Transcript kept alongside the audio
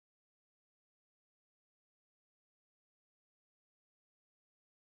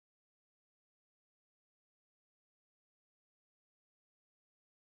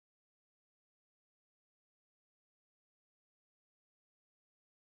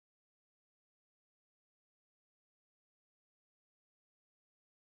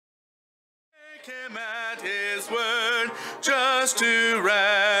Him at his word, just to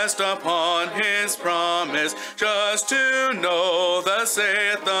rest upon his promise, just to know thus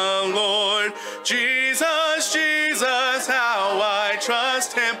saith the Lord. Jesus, Jesus, how I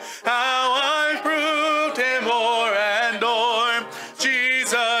trust him, how I proved him o'er and o'er.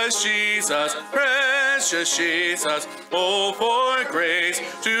 Jesus, Jesus, precious Jesus, oh, for grace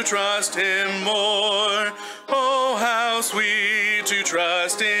to trust him more. Oh, how sweet to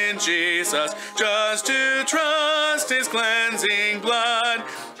trust in Jesus, just to trust his cleansing blood,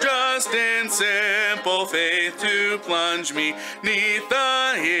 just in simple faith to plunge me neath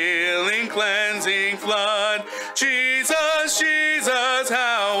the healing cleansing flood. Jesus, Jesus,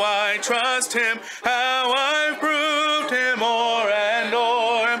 how I trust him, how I've proved him o'er and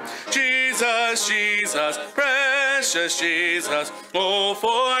o'er. Jesus, Jesus, precious Jesus, oh,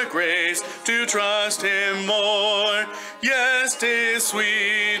 for grace to trust him more. Yes, 'tis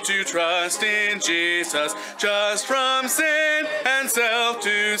sweet to trust in Jesus, just from sin and self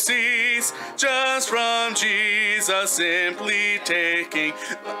to cease, just from Jesus simply taking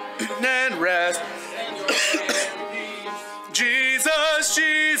and rest. Jesus,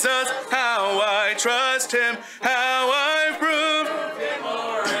 Jesus, how I trust him, how I prove him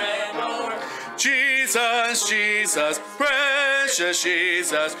more and more. Jesus, Jesus, precious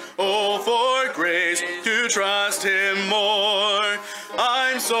Jesus, oh, for grace to trust him more.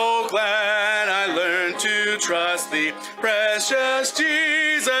 I'm so glad I learned to trust thee, precious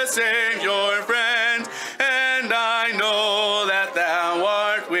Jesus, Savior, friend, and I know that thou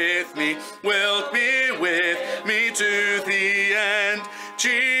art with me, wilt be with me to the end.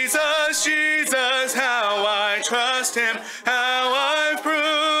 Jesus, Jesus, how I trust him, how I've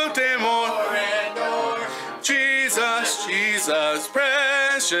proved him o'er and o'er. Jesus, Jesus,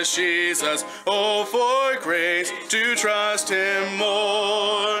 precious Jesus, oh, for grace to trust him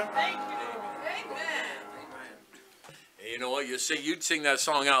more. You know what, you'd sing that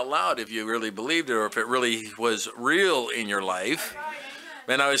song out loud if you really believed it, or if it really was real in your life.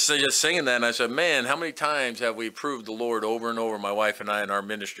 Man, I was just singing that, and I said, man, how many times have we proved the Lord over and over, my wife and I, in our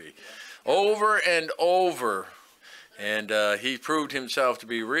ministry? Over and over. And he proved himself to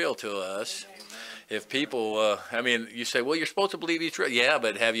be real to us. If people, I mean, you say, well, you're supposed to believe he's real. Yeah,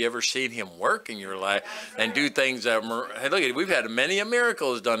 but have you ever seen him work in your life and do things that, hey, look, we've had many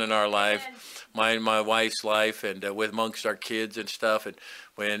miracles done in our life. My wife's life, and with amongst our kids and stuff,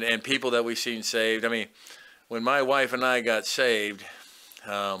 and people that we've seen saved. I mean, when my wife and I got saved,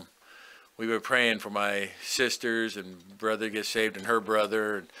 we were praying for my sisters and brother to get saved, and her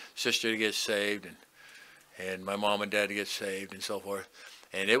brother and sister to get saved, and my mom and dad to get saved, and so forth.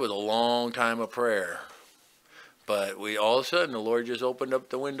 And it was a long time of prayer. But all of a sudden, the Lord just opened up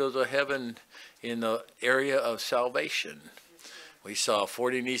the windows of heaven in the area of salvation. We saw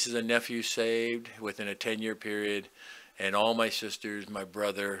 40 nieces and nephews saved within a 10-year period, and all my sisters, my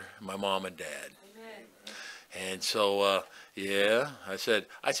brother, my mom and dad. Amen. And so, yeah, I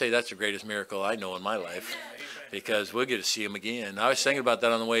say that's the greatest miracle I know in my life, because we'll get to see him again. I was thinking about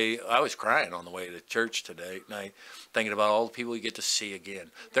that on the way. I was crying on the way to church today night, thinking about all the people you get to see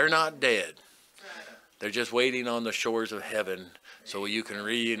again. They're not dead. They're just waiting on the shores of heaven so you can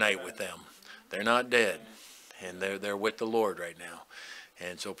reunite with them. They're not dead. And they're with the Lord right now.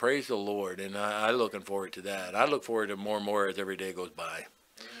 And so praise the Lord. And I'm looking forward to that. I look forward to more and more as every day goes by.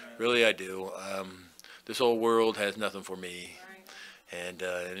 Really, I do. This whole world has nothing for me. And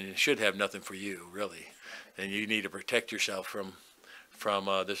it should have nothing for you, really. And you need to protect yourself from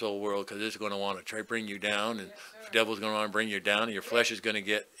this whole world, because it's going to want to try to bring you down. And the devil's going to want to bring you down. And your flesh is going to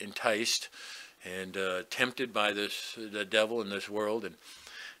get enticed and tempted by the devil in this world,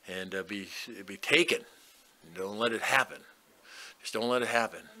 and be taken. Don't let it happen. Just don't let it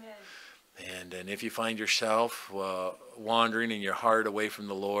happen. Amen. And if you find yourself wandering in your heart away from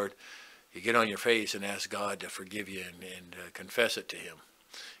the Lord, you get on your face and ask God to forgive you, and confess it to him.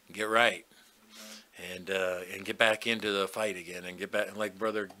 And get right. And get back into the fight again, and get back. And like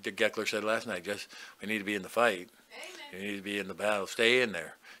Brother Dick Geckler said last night, we need to be in the fight. Amen. You need to be in the battle. Stay in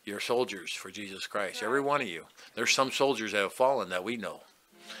there. You're soldiers for Jesus Christ. Every one of you. There's some soldiers that have fallen that we know.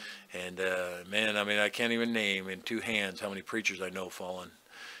 And, man, I mean, I can't even name in two hands how many preachers I know fallen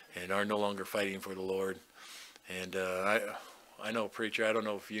and are no longer fighting for the Lord. And I know a preacher. I don't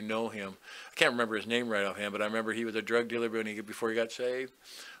know if you know him. I can't remember his name right offhand, but I remember he was a drug dealer before he got saved.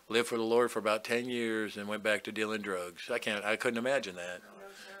 Lived for the Lord for about 10 years and went back to dealing drugs. I couldn't imagine that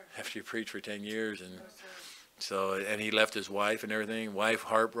after you preach for 10 years. And so, and he left his wife and everything. Wife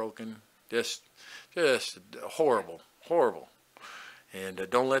heartbroken. Just horrible, horrible. And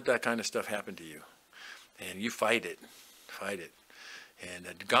don't let that kind of stuff happen to you. And you fight it. Fight it. And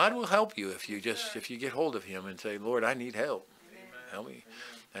God will help you if you get hold of him and say, Lord, I need help. Help me.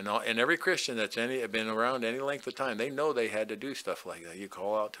 And every Christian that's been around any length of time, they know they had to do stuff like that. You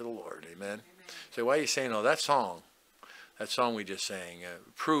call out to the Lord. Amen. So why are you saying, oh, that song we just sang,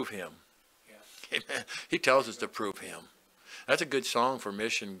 prove him. Yeah. Amen. He tells us to prove him. That's a good song for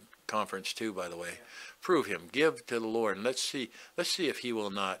mission conference too, by the way. Yeah. Prove him. Give to the Lord. And let's see if he will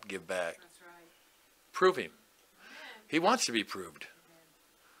not give back. That's right. Prove him. He wants to be proved.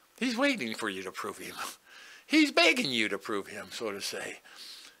 He's waiting for you to prove him. He's begging you to prove him, so to say.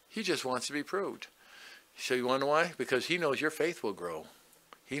 He just wants to be proved. So you want to know why? Because he knows your faith will grow.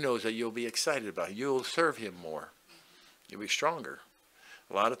 He knows that you'll be excited about it. You'll serve him more. You'll be stronger.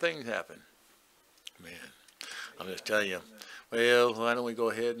 A lot of things happen. Man, I'm just telling you. Well, why don't we go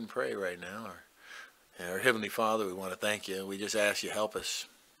ahead and pray right now? Our Heavenly Father, we want to thank you. We just ask you help us.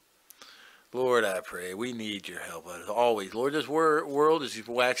 Lord, I pray, we need your help as always. Lord, this world is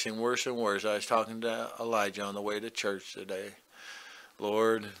waxing worse and worse. I was talking to Elijah on the way to church today.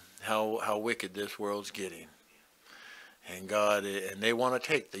 Lord, how wicked this world's getting. And God, and they want to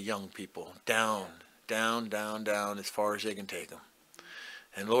take the young people down as far as they can take them.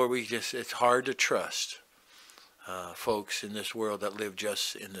 And Lord, it's hard to trust folks in this world that live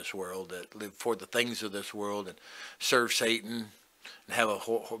just in this world, that live for the things of this world and serve Satan and have a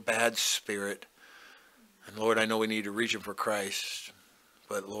whole bad spirit. And Lord, I know we need to reach them for Christ,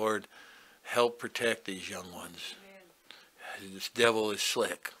 but Lord, help protect these young ones. Amen. This devil is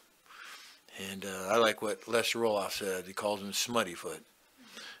slick. And I like what Lester Roloff said. He calls him smutty foot.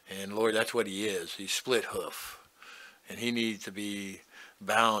 And Lord, that's what he is. He's split hoof. And he needs to be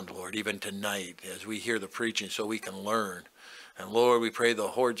bound, Lord, even tonight as we hear the preaching so we can learn. And Lord, we pray the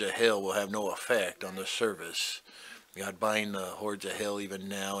hordes of hell will have no effect on the service. God, bind the hordes of hell even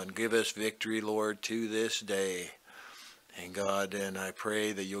now and give us victory, Lord, to this day. And God, and I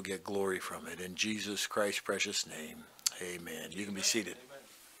pray that you'll get glory from it. In Jesus Christ's precious name, amen. You can be seated.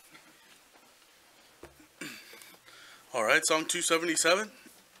 All right, Psalm 277.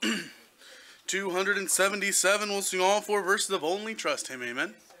 277, we'll sing all 4 verses of Only Trust Him,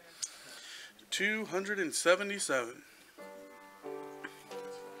 amen. 277.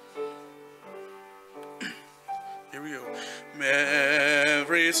 Here we go.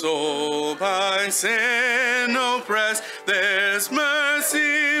 Every soul by sin oppressed, there's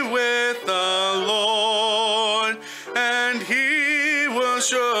mercy with the Lord, and He will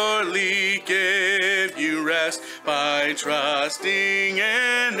surely give you rest by trusting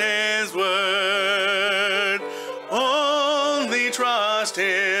in His word. Only trust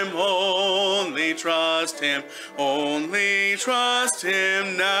Him, only trust Him, only trust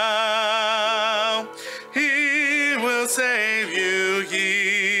Him now. He will save you,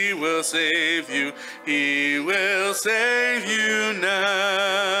 He will save you, He will save you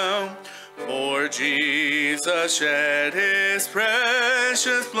now. For Jesus shed His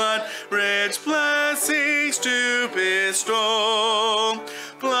precious blood, rich blessings to bestow.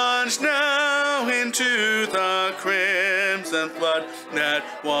 Plunge now into the crimson flood that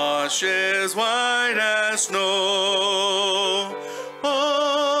washes white as snow.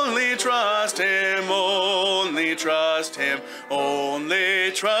 Only trust Him, only trust Him,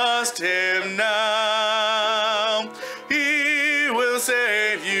 only trust Him now. He will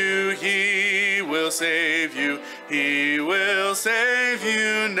save you, He will save you, He will save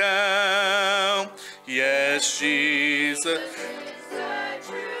you now. Yes, Jesus,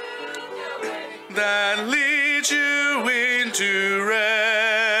 that leads you into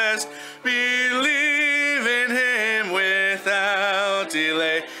rest. Believe in Him without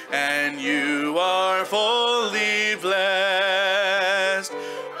delay, and you are fully blessed.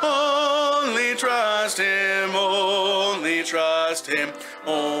 Only trust Him, only trust Him,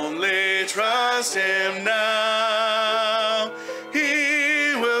 only trust Him now.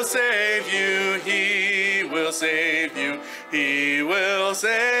 He will save you, He will save you, He will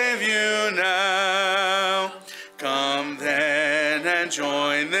save you now. Come then and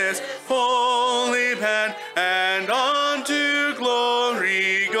join this holy band, and on to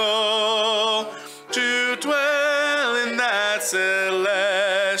glory go, to dwell in that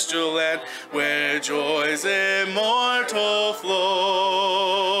celestial land where joys immortal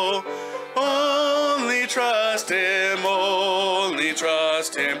flow. Only trust Him, only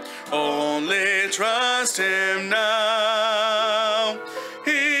trust Him, only trust Him now.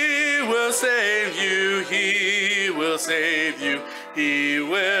 He will save you, He will save you, He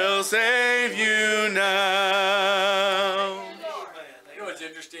will save you now. You know what's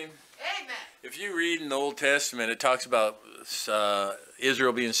interesting? If you read in the Old Testament, it talks about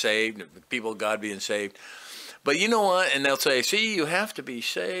Israel being saved, the people of God being saved. But you know what? And they'll say, see, you have to be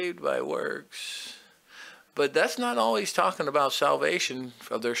saved by works. But that's not always talking about salvation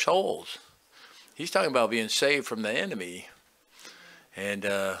of their souls. He's talking about being saved from the enemy. And,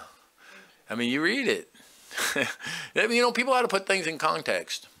 I mean, you read it. You know, people ought to put things in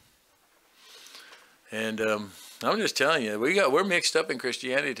context. And I'm just telling you, we're mixed up in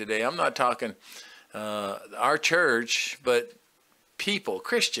Christianity today. I'm not talking our church, but people,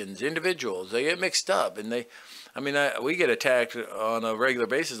 Christians, individuals, they get mixed up. And we get attacked on a regular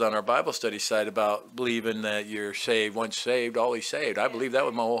basis on our Bible study site about believing that you're saved, once saved, always saved. I believe that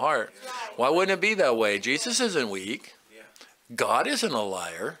with my whole heart. Why wouldn't it be that way? Jesus isn't weak. God isn't a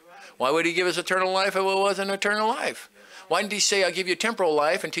liar. Why would he give us eternal life if it wasn't eternal life? Why didn't he say, I'll give you temporal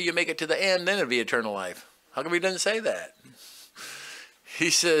life until you make it to the end, then it'll be eternal life? How come he doesn't say that? He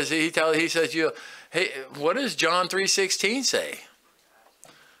says, hey, what does John 3:16 say?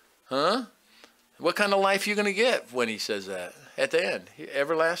 Huh? What kind of life are you going to get when he says that at the end?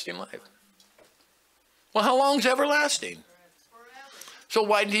 Everlasting life. Well, how long is everlasting? So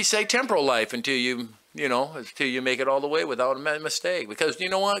why didn't he say temporal life until you make it all the way without a mistake? Because you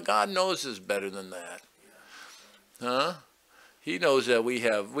know what? God knows us better than that. Huh? He knows that we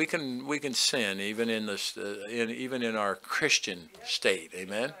can sin even in our Christian state.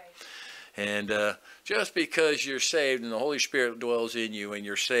 Amen. And just because you're saved and the Holy Spirit dwells in you and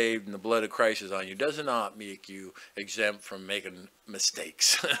you're saved and the blood of Christ is on you does not make you exempt from making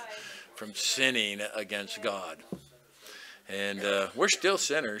mistakes, from sinning against God. And we're still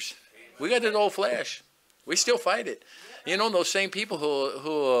sinners. We got this old flesh. We still fight it. You know, those same people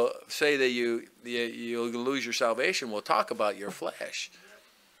who say that you'll lose your salvation will talk about your flesh.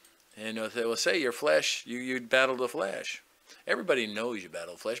 And they will say your flesh, you battle the flesh. Everybody knows you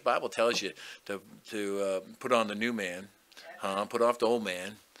battle the flesh. The Bible tells you to put on the new man, put off the old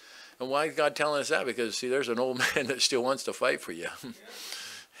man. And why is God telling us that? Because, see, there's an old man that still wants to fight for you.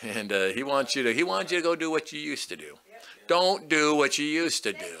 And he wants you to go do what you used to do. Don't do what you used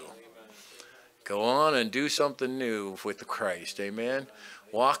to do. Go on and do something new with the Christ. Amen.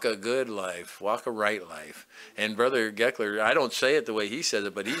 Walk a good life. Walk a right life. And Brother Geckler, I don't say it the way he says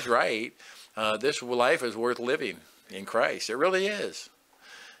it, but he's right. This life is worth living in Christ. It really is.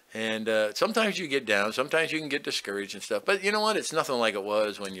 And sometimes you get down. Sometimes you can get discouraged and stuff. But you know what? It's nothing like it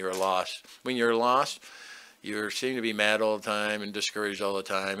was when you're lost. When you're lost, you seem to be mad all the time and discouraged all the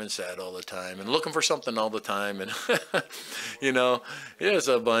time and sad all the time and looking for something all the time. And, you know, there's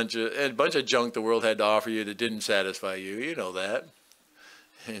a bunch of junk the world had to offer you that didn't satisfy you. You know that.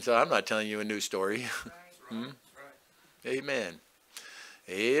 And so I'm not telling you a new story. Amen.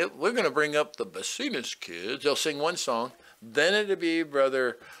 Hey, we're going to bring up the Bassinas kids. They'll sing one song. Then it'll be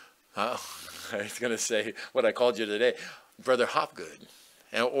Brother, I was going to say what I called you today, Brother Hopgood.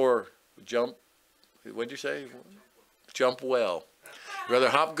 Or Jump. What'd you say? Jump Well. Brother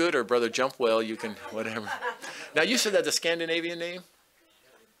Hopgood or Brother Jump Well, you can, whatever. Now, you said that's a Scandinavian name?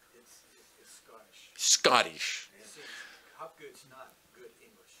 It's Scottish. Hopgood's not good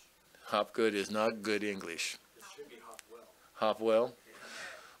English. Hopgood is not good English. It should be Hopwell. Hopwell?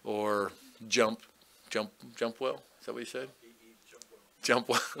 Or Jump Well? Is that what you said? Jump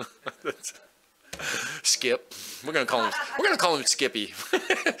Well. Skip. We're gonna call him Skippy.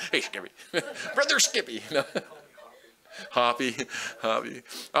 Hey, Skippy. Brother Skippy. No. Hoppy.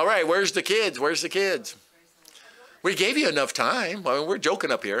 All right, where's the kids? We gave you enough time. I mean, we're joking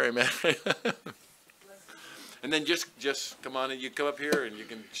up here, amen. And then just come on and you come up here and you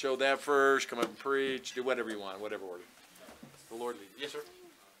can show that first, come up and preach, do whatever you want, whatever order. The Lord leads. Yes, sir.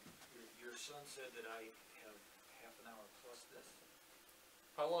 Your son said that I have half an hour plus this.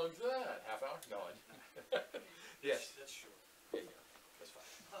 How long is that? Half hour? No. Yes. That's short. Yeah, that's fine.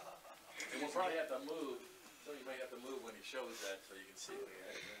 And we'll probably have to move. So you might have to move when he shows that so you can see what he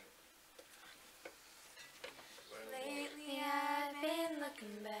has. Lately I've been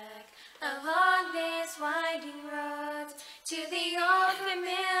looking back along this winding road to the old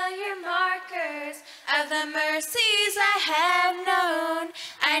familiar markers of the mercies I have known.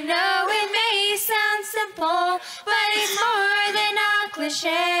 I know it may sound simple, but it's more than a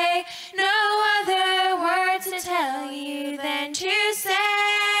cliche. No other words to tell you than to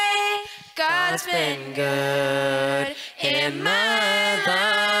say God's been good in my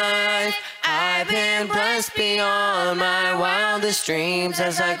life. I've been blessed beyond my wildest dreams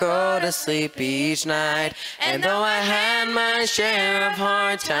as I go to sleep each night. And though I had my share of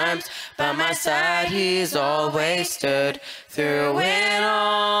hard times, by my side He's always stood through it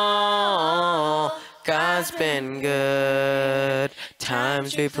all. God's been good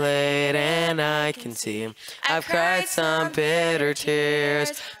Times replayed and I can see I've cried some bitter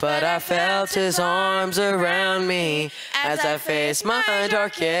tears, but I felt his arms around me as I faced my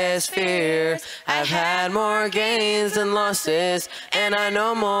darkest fears. I've had more gains than losses, and I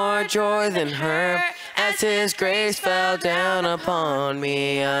know more joy than hurt, as his grace fell down upon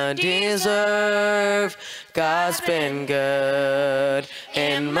me undeserved. God's been good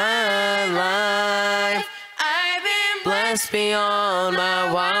in my life. I've been blessed beyond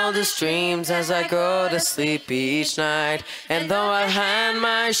my wildest dreams as I go to sleep each night. And though I've had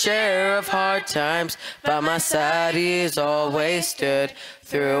my share of hard times, by my side he's always stood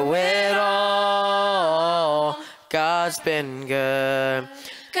through it all. God's been good.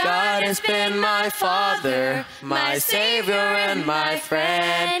 God has been my Father, my Savior and my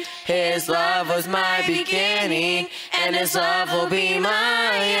friend. His love was my beginning, and His love will be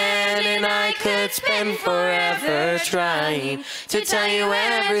my end. And I could spend forever trying to tell you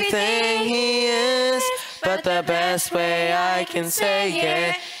everything He is, but the best way I can say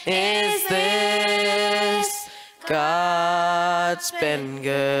it is this: God's been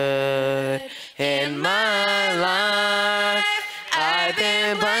good in my life. I've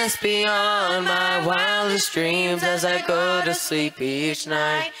been blessed beyond my wildest dreams as I go to sleep each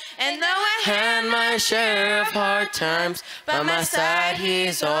night. And though I had my share of hard times, by my side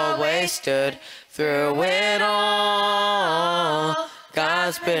He's always stood through it all.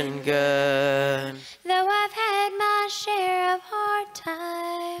 God's been good. Though I've had my share of hard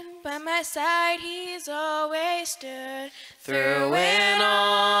times, by my side He's always stood Through it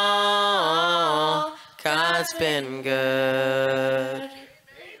all, God's been good.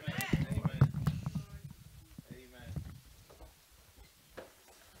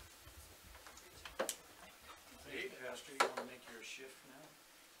 Hey, Pastor, you want to make your shift now?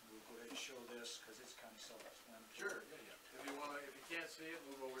 We'll go ahead and show this because it's kind of self-explanatory. Sure, yeah. If you can't see it,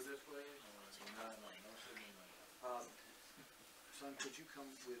 move over this way. Son, could you come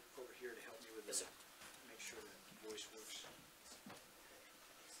over here to help me with this? Make sure that the voice works.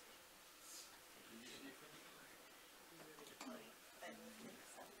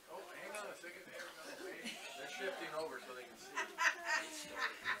 Oh, hang on a second. They're shifting over so they can see.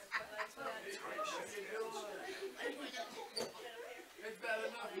 It's bad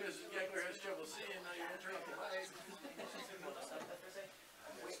enough Mrs. Gegler has trouble seeing, now you won't turn off the light.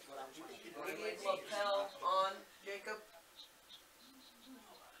 We need lapel on, Jacob.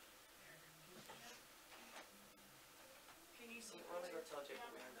 Can you see? Let me go tell Jacob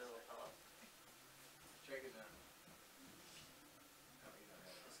we have the lapel up. Check it down.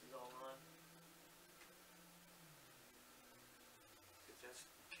 This is all on. If that's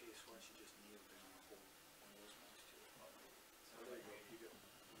the case, why don't you just kneel down and hold one of those ones too? So there you go. You go.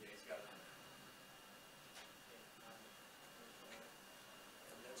 Yeah, he's got it.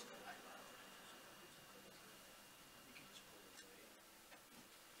 And that's going to be loud. You can just pull it away.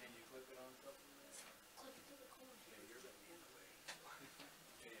 Can you clip it on top of that? clip it to the cord. Yeah, you're going to be in the way.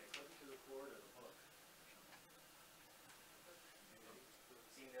 Yeah, clip it to the cord or the hook.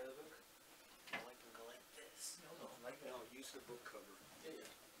 See another book? I like to go like this. No, like that. No, use the book cover. Yeah, yeah.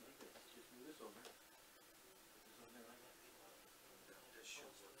 Like that. Just move this over. Put this on there like that. That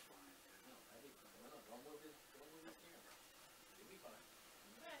should work fine. No, I think, no, don't move this camera. You'll be fine.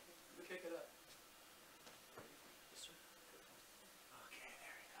 You pick it up. Yes, sir. Okay,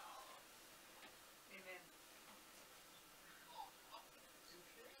 there you go. Amen.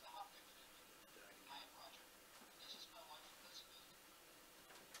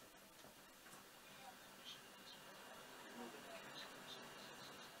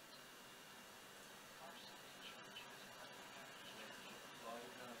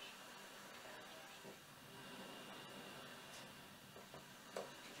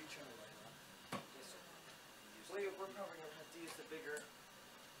 Could you turn the light on? Yes, sir. We're probably going to have to use the bigger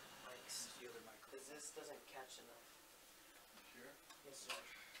mics, The other microphone. because this doesn't catch enough. Sure. Yes, sir.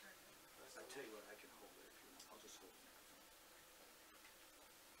 I'll tell you what, I can hold it if you want. I'll just hold the microphone.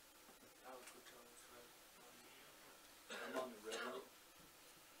 I'll put on this one. I'm on the red one.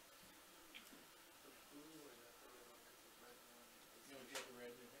 You don't get the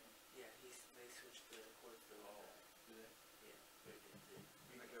red in here? Yeah, they switched the cord for the Do they? yeah.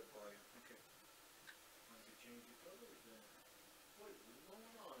 I got volume. Okay. Want to change your colors then? What is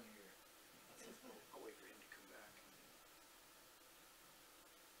going on here? I'll wait for him to come back.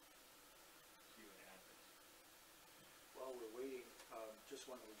 See what happens. While we're waiting, just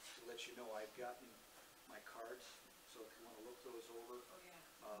wanted to let you know I've gotten my cards, so if you want to look those over. Oh, yeah.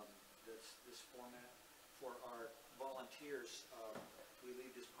 This format. For our volunteers, we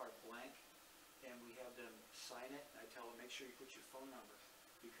leave this part blank, and we have them sign it, and I tell them, make sure you put your phone number,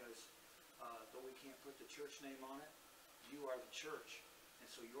 because though we can't put the church name on it, you are the church, and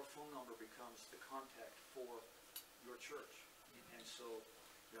so your phone number becomes the contact for your church. And so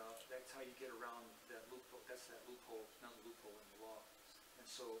that's how you get around that loophole. That's that loophole, another loophole in the law. And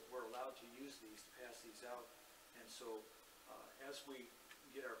so we're allowed to use these, to pass these out. And so as we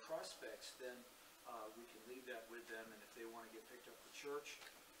get our prospects, then we can leave that with them, and if they want to get picked up for church,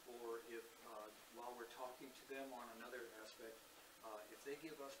 or if while we're talking to them on another aspect, if they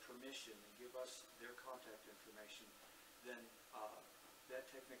give us permission and give us their contact information, then that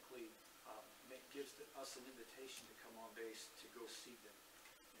technically gives us an invitation to come on base to go see them.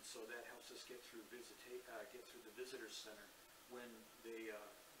 And so that helps us get through the visitor center when they,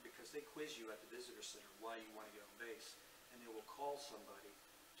 because they quiz you at the visitor center why you want to get on base, and they will call somebody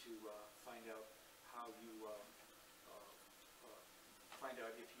to find out how you find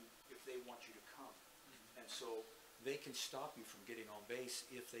out if they want you to come. And so they can stop you from getting on base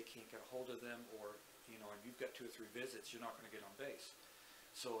if they can't get a hold of them, or and you've got 2 or 3 visits, you're not going to get on base.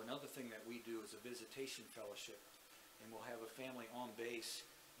 So another thing that we do is a visitation fellowship, and we'll have a family on base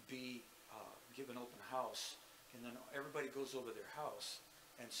give an open house, and then everybody goes over their house,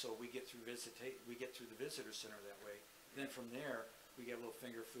 and so we get through the visitor center that way. Then from there we get a little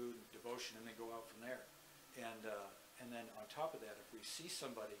finger food and devotion, and then go out from there. And then on top of that, if we see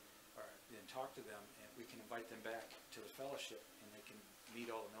somebody and talk to them, and we can invite them back to the fellowship, and they can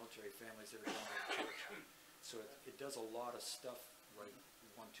meet all the military families that are going to the church. So it does a lot of stuff, like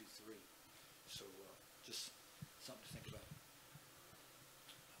 1, 2, 3. So just something to think about.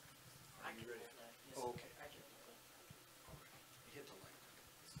 Are you ready? Oh, okay. Hit the light.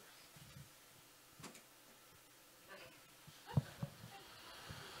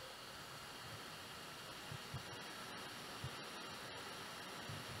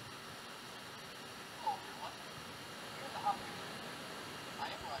 Hello everyone, here in the Hopper. I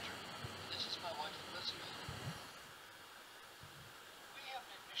am Roger. This is my wife Elizabeth. We have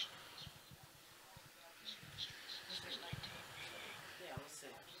been missionaries with the Baptist Ministries since 1988. Yeah, let's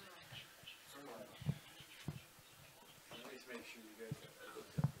see. Let me make sure you guys are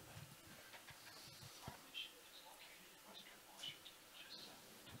looked up. Our mission is located in Western Washington, just south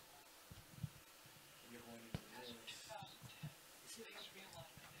of Tacoma. You're going into As of this. 2010, today's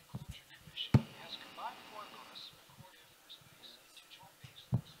realignment and closure commission has combined formulas for Corps Air Force Base into Joint Base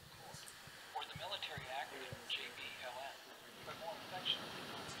Lewis McChord, or the military acronym JBLM, but more affectionately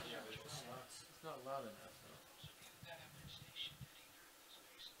known as It's not loud enough, though. those of you that have been stationed at either of these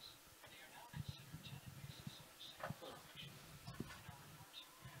bases. They are now considered tenant bases of the same operation and are referred to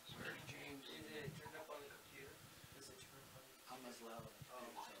as Where James Is it turned up on the computer? Is it turned up on the How much louder?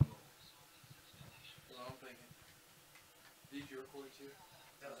 Well, I'm thinking. These your cords here?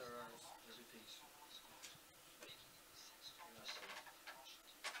 Those are ours. Everything's.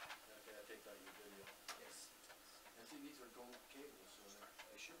 Okay, I take that your video. Yes. And see, these are gold cables, so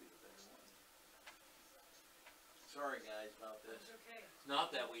they should be the better ones. Sorry, guys, about this. It's okay. It's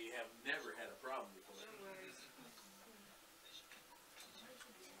not that we have never had a problem before. No worries.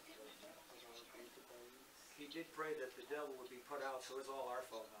 He did pray that the devil would be put out, so it's all our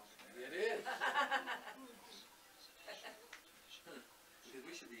fault now. It is. Because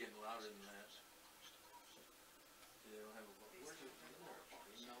we should be getting louder than that. They don't have a volume. Where's it?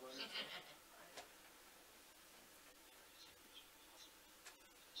 You know what? It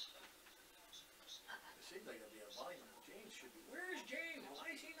seems like there'll be a volume. James should be. Where is James?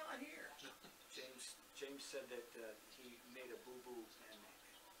 Why is he not here? James said that he made a boo-boo and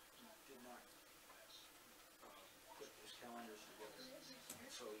did not put his calendars together.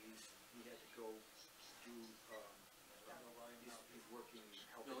 And so he had to go do, he's working,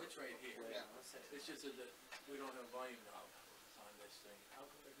 helping. No, it's right here. Yeah. It's just that we don't have a volume knob on this thing. How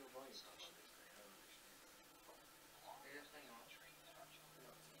come there's no volume knob on this thing? I don't understand. Is that thing on?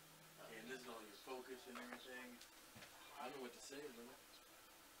 And this is all your focus and everything. I don't know what to say, but I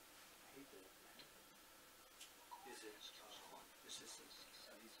hate that. Is it, is this,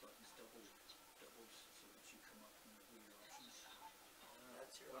 these buttons doubled so that you come up with your options?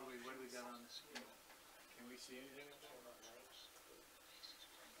 That's your. What do we got on this? Can we see anything up there?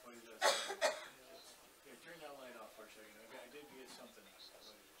 What is that? Here, turn that light off for a second. Okay, I did get something.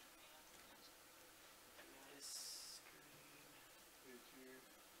 This screen. Here.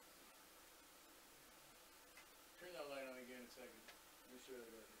 Turn that light on again in a second. Let me show you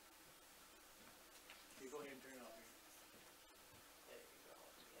that. Okay, go ahead and turn it off here. There you go.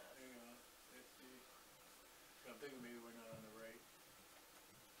 Yeah. Hang on. Let's see. I'm thinking maybe we're not on the right.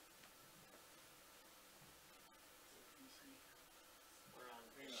 We're on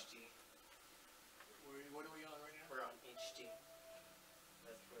Hang on. HD. What are we on? HD.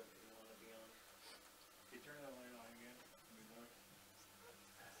 That's what you want to be on. You turn that light on again.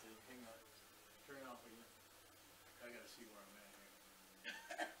 Hang on. Turn it off again. I gotta see where I'm at here.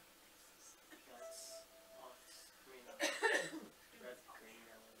 That's off screen. Red, green,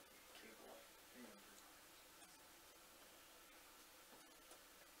 yellow, cable. Hang on.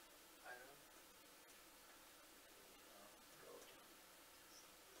 Item. Road.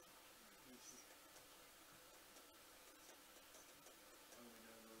 Oh, we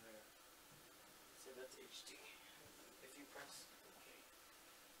gotta go there. So that's HD. If you press OK.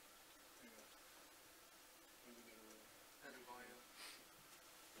 Hang on. Where we gotta go? And volume.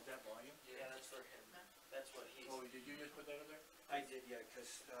 Is that volume? Yeah, that's for him. That's what he's. Oh, did you just put that up there? I did, yeah,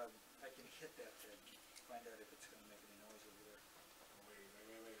 because I can hit that to find out if it's going to make any noise over there. Oh, wait.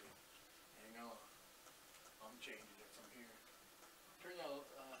 Hang on. I'm changing it from here. Turn that,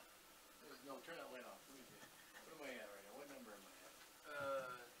 no, turn that light off. Let me see. What am I at right now? What number am I at?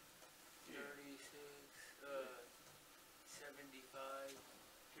 36, 75.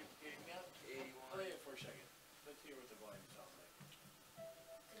 Okay, now, 81. play it for a second. Let's hear what the volume sounds like.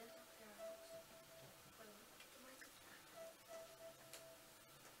 Didn't the clear out? Wait, the mic.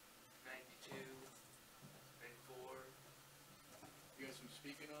 92, 94, You got some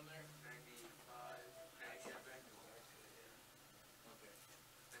speaking on there? 95, 97. Okay.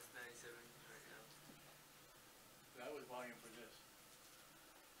 That's 97 right now. That was volume for this.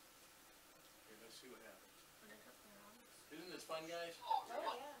 Okay, let's see what happens. Isn't this fun, guys? Hello,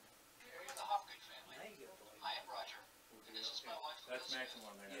 everyone. We're the Hopgood family. Now you get the light. I am Roger, and this is my wife, That's Elizabeth.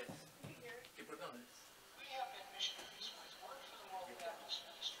 maximum there. Yes. Okay, put it on. We have been missionaries with Word for the World Baptist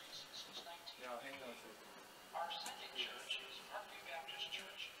Ministries since 19. Now, hang on a second. Our sending church is Parkview Baptist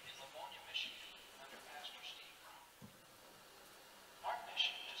Church in Livonia, Michigan, under Pastor Steve Brown. Our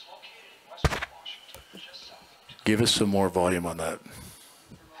mission is located in western Washington, just south of Tacoma. Give us some more volume on that.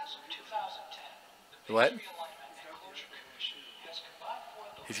 As of 2010, the What? Ministry Alignment and Closure Commission has combined for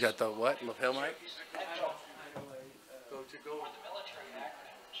the He's got the what? Lapel mic? Go. or the military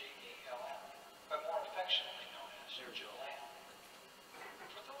acronym JBLM, but more affectionately known as JOLAM.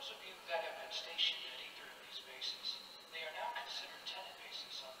 For those of you that have been stationed at either of these bases, they are now considered tenant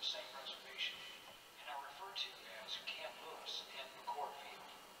bases on the same reservation and are referred to as Camp Lewis and McCord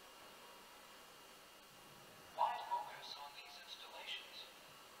Field. Why focus on these installations?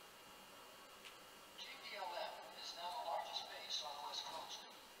 JBLM is now the largest base on the West Coast,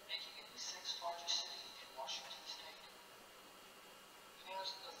 making it the 6th largest city in Washington State. It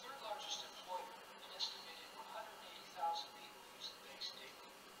has the 3rd largest employer, an estimated 180,000 people use the base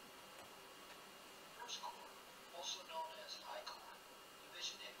daily. First Corps, also known as I Corps,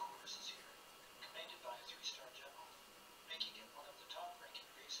 division headquarters is here, commanded by a 3-star general, making it one of the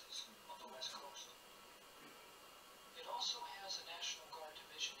top-ranking bases on the West Coast. It also has a National Guard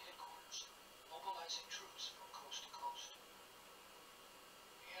division headquarters, mobilizing troops from coast to coast,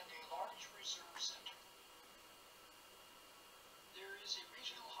 and a large reserve center. There is a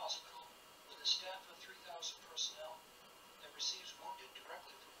regional hospital with a staff of 3,000 personnel that receives wounded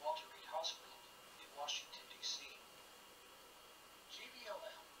directly from Walter Reed Hospital in Washington, D.C.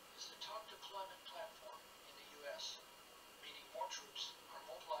 JBLM is the top deployment platform in the U.S., meaning more troops are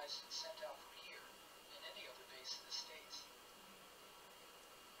mobilized and sent out from here than any other base in the States.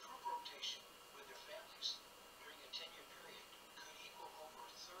 Troop rotation with their families during a 10-year period could equal over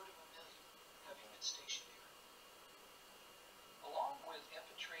 1/3 million having been stationed here. Along with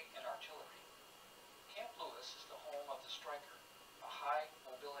infantry and artillery, Camp Lewis is the home of the Stryker, a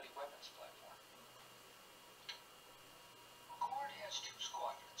high-mobility weapons platform. McCord has 2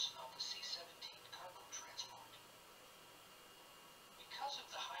 squadrons of the C-17 cargo transport. Because of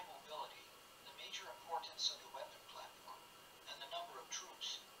the high mobility, the major importance of the weapon platform, and the number of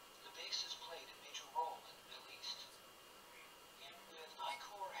troops, the base has played a major role in the Middle East. And with I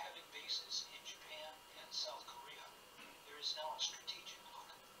Corps having bases in Japan and South Korea, there is now a strategic look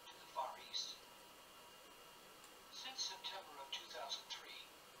to the Far East. Since September of 2003,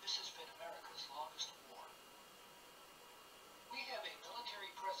 this has been America's longest war. We have a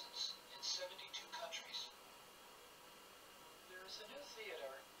military presence in 72 countries. There is a new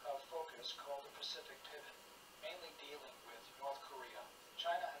theater of focus called the Pacific Pivot, mainly dealing with North Korea,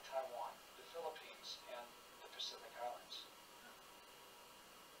 China and Taiwan, the Philippines, and the Pacific Islands.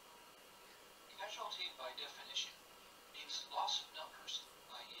 Casualty by definition means loss of numbers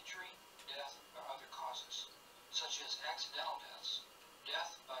by injury, death, or other causes, such as accidental deaths,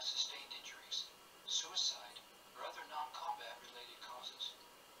 death by sustained injuries, suicide, or other non-combat related causes.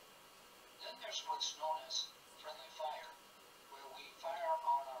 Then there's what's known as friendly fire, where we fire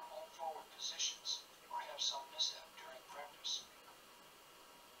on our own forward positions or have some mishap during practice.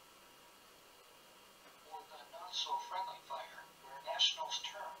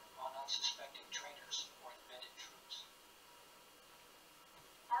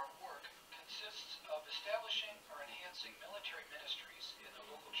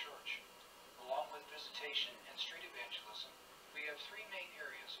 main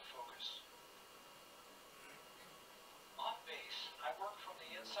areas of focus. On base, I work from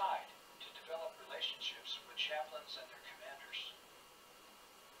the inside to develop relationships with chaplains and their commanders.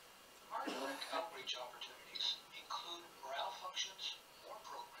 Our direct outreach opportunities include morale functions, war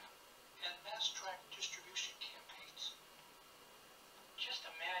program, and mass tract distribution campaigns. Just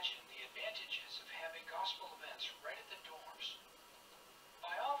imagine the advantages of having gospel events right at the dorms.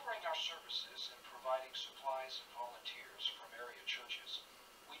 By offering our services and providing supplies and volunteers from area churches,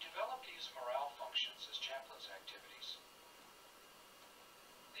 we develop these morale functions as chaplains' activities.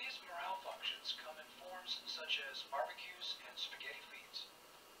 These morale functions come in forms such as barbecues and spaghetti feeds.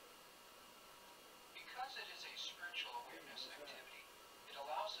 Because it is a spiritual awareness activity, it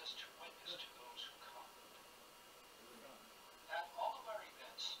allows us to witness to those who come. At all of our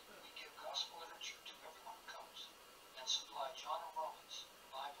events, we give gospel literature to everyone who comes and supply John and Romans,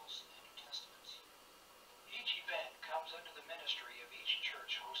 Bibles, and New Testaments. Each event comes under the ministry of each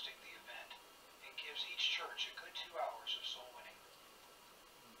church hosting the event and gives each church a good 2 hours of soul winning.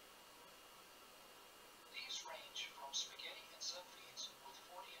 These range from spaghetti and sub feeds with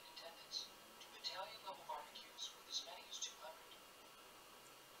 40 in attendance to battalion level barbecues with as many as 200.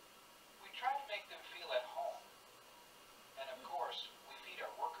 We try to make them feel at home. And of course, we feed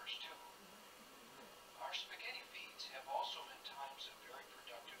our workers too. Our spaghetti feeds have also been times of very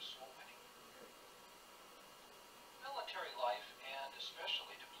productive soul winning. Military life, and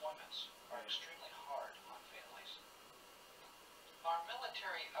especially deployments, are extremely hard on families. Our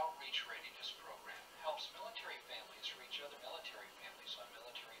military outreach readiness program helps military families reach other military families on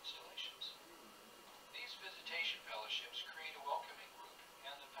military installations. These visitation fellowships create a welcoming group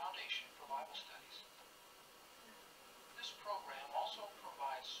and the foundation for Bible studies. This program also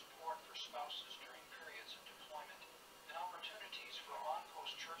provides support for spouses during periods of deployment and opportunities for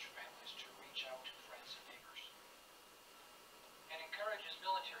on-post church families to reach out to friends and neighbors, and encourages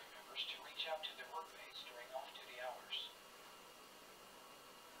military members to reach out to their workmates during off-duty hours.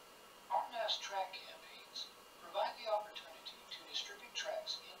 Our mass tract campaigns provide the opportunity to distribute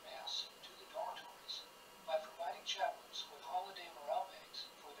tracts en masse to the dormitories by providing chaplains with holiday morale bags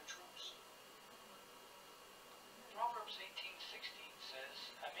for their troops. Proverbs 18:16 says,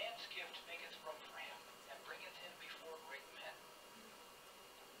 "A man's gift maketh room for him, and bringeth him before great men."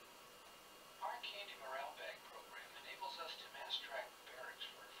 Our candy morale bag program enables us to mass track the barracks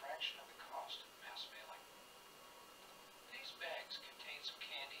for a fraction of the cost of mass mailing. These bags contain some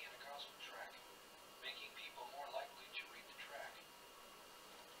candy and a gospel tract, making people more likely to read the tract.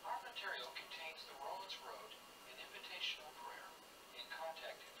 Our material contains the Romans Road, an invitational prayer, and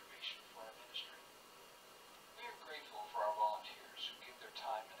contact information for our ministry. We are grateful for our volunteers who give their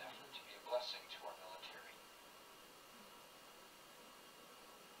time and effort to be a blessing to our military.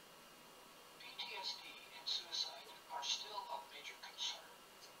 PTSD and suicide are still of major concern.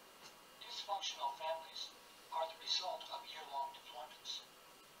 Dysfunctional families are the result of year-long deployments.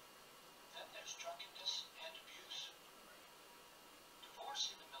 Then there's drunkenness and abuse.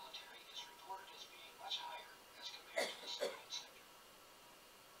 Divorce in the military is reported as being much higher as compared to the civilian sector.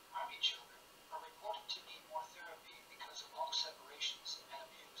 Army children are reported to need more therapy because of long separations and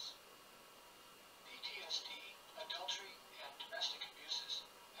abuse. PTSD, adultery, and domestic abuses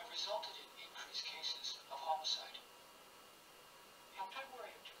have resulted in increased cases of homicide. In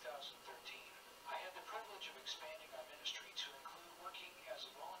February of 2013, I had the privilege of expanding our ministry to include working as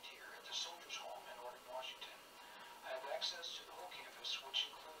a volunteer at the Soldiers' Home in Oregon, Washington. I have access to the whole campus, which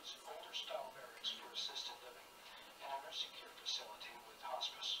includes older-style barracks for assisted living and a nursing care facility with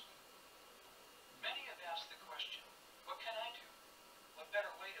hospice. Many have asked the question, what can I do? What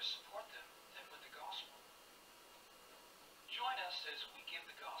better way to support them than with the gospel? Join us as we give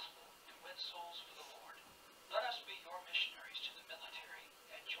the gospel and win souls for the Lord. Let us be your missionaries to the military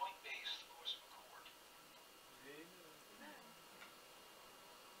at Joint Base Lewis McCord.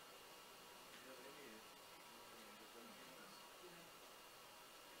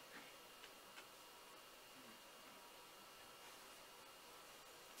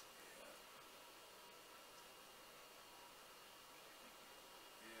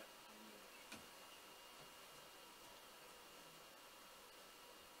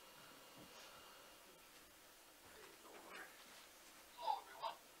 Hello,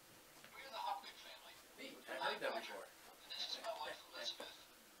 everyone. We are the Hopgood family. I heard that before. And this is my wife, Elizabeth.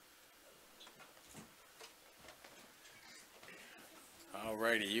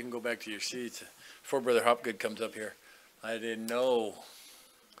 Alrighty, you can go back to your seats. Before Brother Hopgood comes up here, I didn't know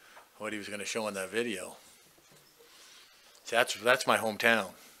what he was going to show in that video. See, that's my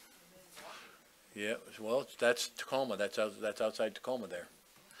hometown. Yeah, well, that's Tacoma. That's outside Tacoma there.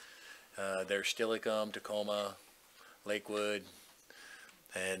 There's Steilacoom, Tacoma, Lakewood,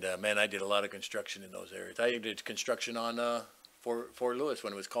 And man, I did a lot of construction in those areas. I did construction on Fort Lewis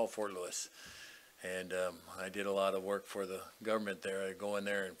when it was called Fort Lewis. And I did a lot of work for the government there. I'd go in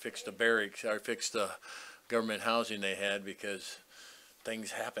there and fix the barracks, or fix the government housing they had, because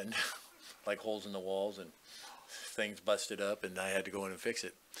things happened, like holes in the walls and things busted up, and I had to go in and fix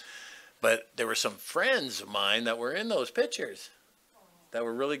it. But there were some friends of mine that were in those pictures that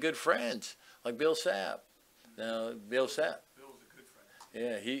were really good friends, like Bill Sapp. Now, Bill Sapp. Bill's a good friend.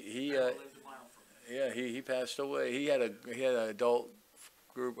 Yeah, he Lived a mile from me. yeah, he passed away. He had an adult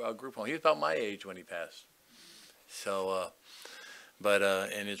group home. He was about my age when he passed. So,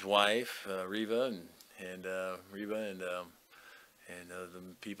 and his wife Reva and the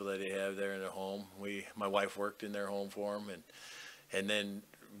people that they have there in their home. My wife worked in their home for them, and then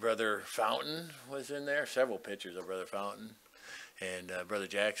Brother Fountain was in there. Several pictures of Brother Fountain, and Brother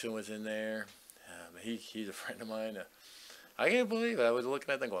Jackson was in there. He's a friend of mine. I can't believe it. I was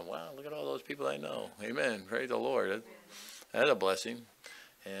looking at them going, wow, look at all those people I know. Amen. Praise the Lord. That's a blessing.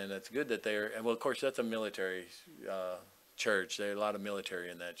 And it's good that they're, well, of course, that's a military church. There are a lot of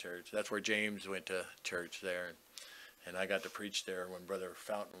military in that church. That's where James went to church there. And I got to preach there when Brother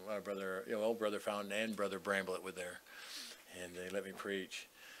Fountain, Brother Fountain and Brother Bramblett were there. And they let me preach.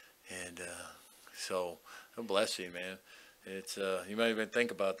 And so, a blessing, man. It's you might even think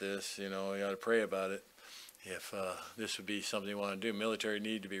about this, you ought to pray about it. If this would be something you want to do, military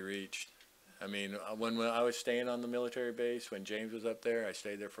need to be reached. I mean, when I was staying on the military base, when James was up there, I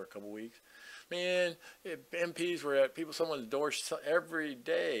stayed there for a couple weeks. Man, MPs were at someone's door every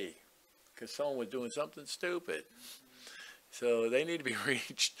day because someone was doing something stupid. So they need to be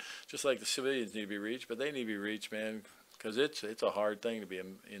reached, just like the civilians need to be reached, but they need to be reached, man, because it's a hard thing to be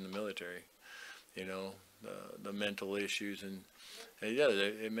in the military, the mental issues, and yeah,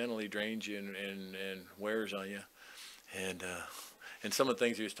 it mentally drains you and wears on you. And some of the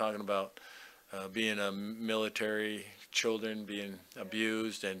things he was talking about, being a military children being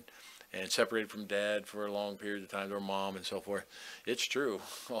abused and separated from dad for a long period of time, or mom and so forth. It's true,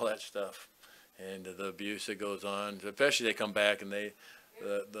 all that stuff. And the abuse that goes on, especially they come back and the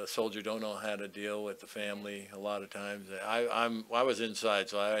soldier don't know how to deal with the family a lot of times. I was inside,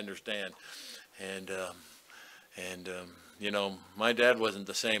 so I understand. And my dad wasn't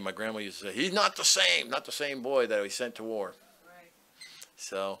the same. My grandma used to say, he's not the same boy that we sent to war.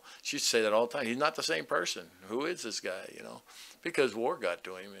 So she used to say that all the time. He's not the same person. Who is this guy? Because war got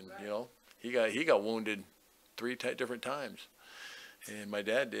to him, and he got wounded 3 different times, and my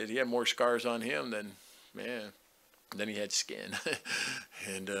dad did. He had more scars on him than he had skin,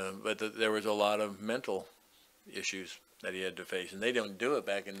 and but there was a lot of mental issues that he had to face, and they didn't do it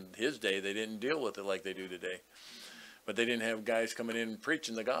back in his day. They didn't deal with it like they do today, but they didn't have guys coming in and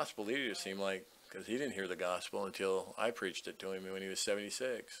preaching the gospel either. It seemed like. Because he didn't hear the gospel until I preached it to him when he was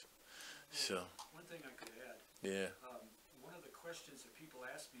 76. So. One thing I could add. Yeah. One of the questions that people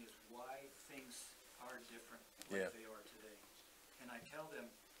ask me is why things are different like they are today. And I tell them,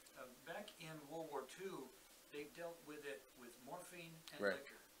 back in World War II, they dealt with it with morphine and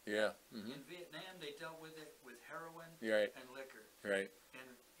liquor. Yeah. Mm-hmm. In Vietnam, they dealt with it with heroin and liquor. Right. And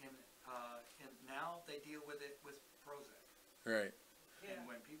now they deal with it with Prozac. Right. And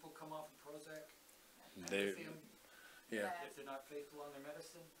when people come off of Prozac, if they're not faithful on their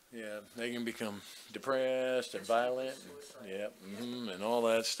medicine, they can become depressed and violent, and all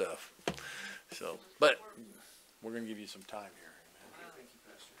that stuff. So, but we're going to give you some time here. Thank you,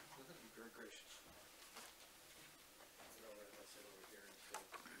 Pastor. You're very gracious.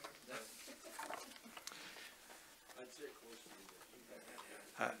 I'd say close to you.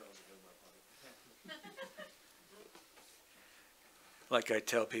 Like I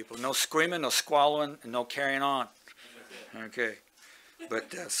tell people, no screaming, no squalling, and no carrying on. Okay.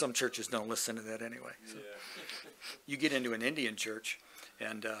 But some churches don't listen to that anyway. So. You get into an Indian church,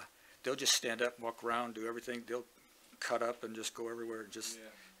 and they'll just stand up, walk around, do everything. They'll cut up and just go everywhere.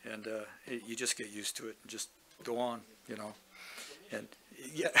 And you just get used to it and just go on, And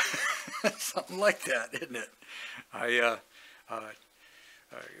something like that, isn't it? A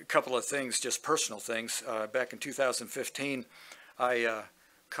couple of things, just personal things. Back in 2015, I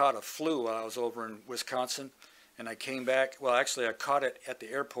caught a flu while I was over in Wisconsin, and I came back. Well, actually, I caught it at the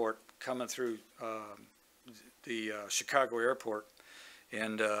airport coming through the Chicago airport,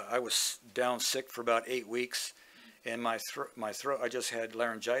 and I was down sick for about 8 weeks, and my throat, I just had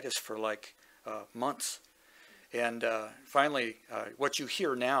laryngitis for like months. And finally, what you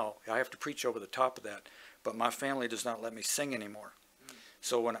hear now, I have to preach over the top of that, but my family does not let me sing anymore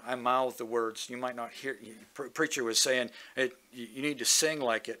So when I mouth the words, you might not hear. Preacher was saying, you need to sing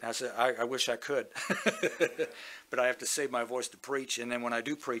like it. And I said, I wish I could. But I have to save my voice to preach. And then when I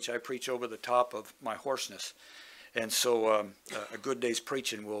do preach, I preach over the top of my hoarseness. And so a good day's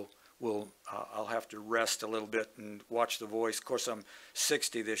preaching I'll have to rest a little bit and watch the voice. Of course, I'm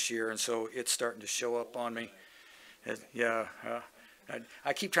 60 this year, and so it's starting to show up on me. Yeah,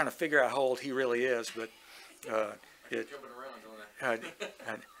 I keep trying to figure out how old he really is, but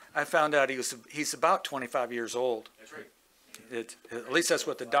I found out he's about 25 years old. That's right. At least that's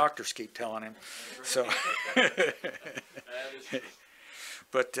what the doctors keep telling him. So,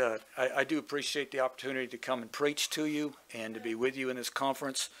 but I do appreciate the opportunity to come and preach to you and to be with you in this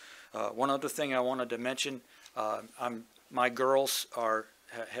conference. One other thing I wanted to mention, my girls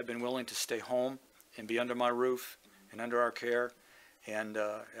have been willing to stay home and be under my roof and under our care, and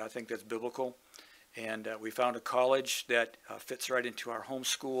I think that's biblical. And we found a college that fits right into our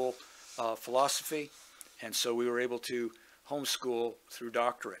homeschool philosophy, and so we were able to homeschool through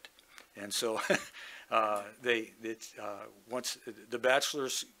doctorate. And so once the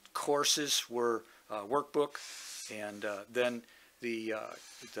bachelor's courses were workbook, and then the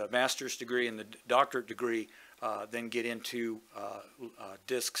master's degree and the doctorate degree then get into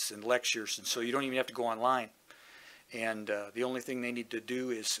discs and lectures, and so you don't even have to go online. And the only thing they need to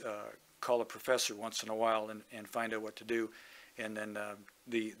do is call a professor once in a while and find out what to do. And then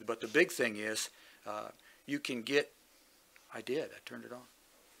but the big thing is you can get. I turned it on.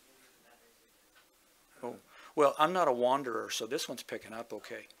 Oh, well, I'm not a wanderer, so this one's picking up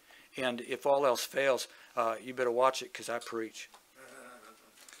okay. And if all else fails, you better watch it because I preach.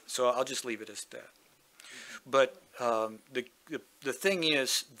 So I'll just leave it as that. But the thing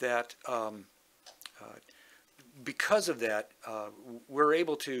is that because of that, we're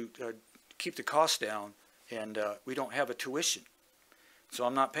able to keep the cost down, and we don't have a tuition. So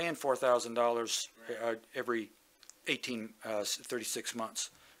I'm not paying $4,000 every 36 months,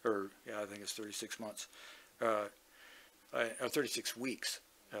 or yeah, I think it's 36 months, or 36 weeks.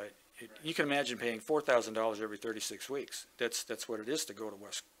 You can imagine paying $4,000 every 36 weeks. That's what it is to go to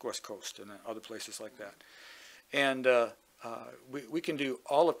West Coast and other places like that. And we can do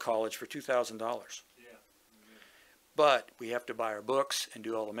all of college for $2,000. But we have to buy our books and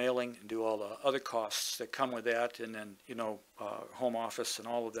do all the mailing and do all the other costs that come with that, and then home office and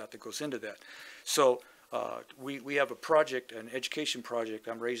all of that goes into that. So we have a project, an education project.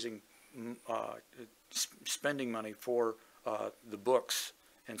 I'm raising spending money for the books,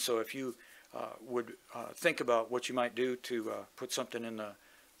 and so if you would think about what you might do to put something in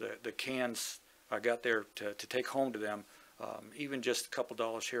the cans I got there to take home to them, even just a couple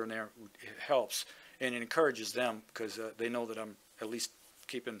dollars here and there helps. And it encourages them because they know that I'm at least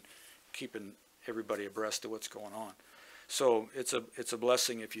keeping everybody abreast of what's going on. So it's a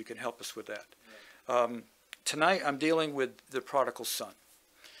blessing if you can help us with that. Tonight I'm dealing with the prodigal son,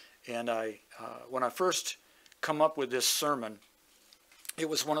 and when I first come up with this sermon, it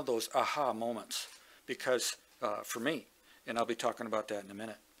was one of those aha moments because for me, and I'll be talking about that in a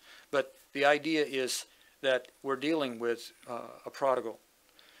minute. But the idea is that we're dealing with a prodigal.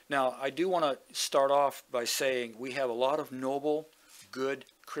 Now, I do want to start off by saying we have a lot of noble, good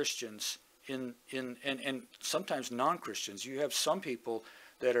Christians and sometimes non-Christians. You have some people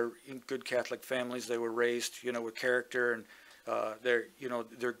that are in good Catholic families. They were raised, with character, and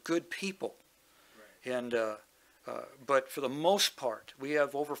they're good people. Right. And but for the most part, we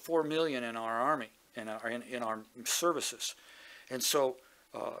have over 4 million in our army and in our services, and so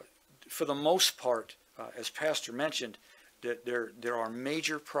for the most part, as Pastor mentioned, that there are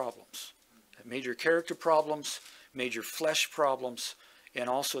major problems, major character problems, major flesh problems, and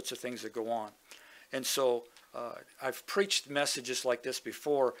all sorts of things that go on. And so I've preached messages like this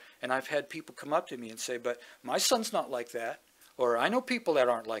before, and I've had people come up to me and say, but my son's not like that, or I know people that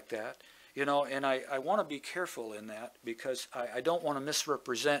aren't like that, and I want to be careful in that because I don't want to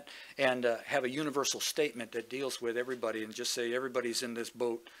misrepresent and have a universal statement that deals with everybody and just say everybody's in this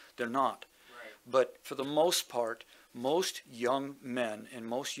boat. They're not. Right. But for the most part, most young men and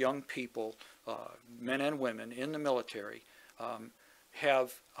most young people, men and women in the military,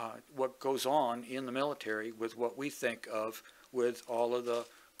 have what goes on in the military with what we think of with all of the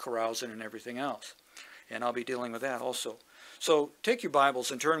carousing and everything else. And I'll be dealing with that also. So take your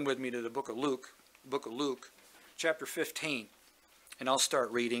Bibles and turn with me to the book of Luke, chapter 15. And I'll start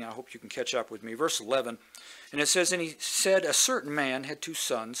reading. I hope you can catch up with me. Verse 11. And it says, and he said, a certain man had 2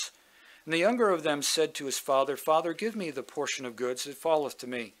 sons. And the younger of them said to his father, Father, give me the portion of goods that falleth to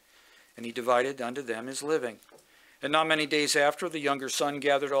me. And he divided unto them his living. And not many days after, the younger son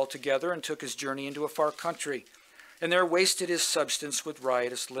gathered all together and took his journey into a far country, and there wasted his substance with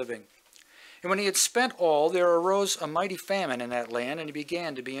riotous living. And when he had spent all, there arose a mighty famine in that land, and he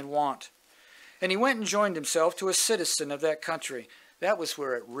began to be in want. And he went and joined himself to a citizen of that country. That was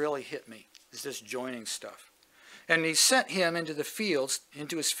where it really hit me, is this joining stuff. And he sent him into his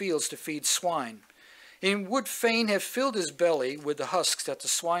fields to feed swine. He would fain have filled his belly with the husks that the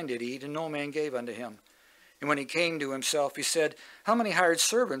swine did eat, and no man gave unto him. And when he came to himself, he said, How many hired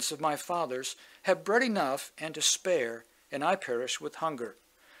servants of my father's have bread enough and to spare, and I perish with hunger?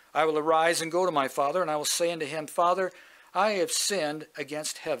 I will arise and go to my father, and I will say unto him, Father, I have sinned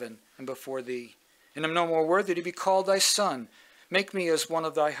against heaven and before thee, and am no more worthy to be called thy son. Make me as one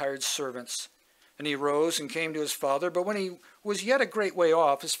of thy hired servants. And he rose and came to his father, but when he was yet a great way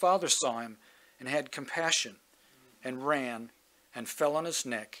off, his father saw him, and had compassion, and ran, and fell on his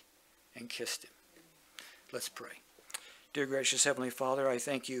neck, and kissed him. Let's pray. Dear gracious Heavenly Father, I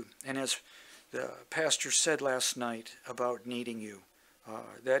thank you. And as the pastor said last night about needing you,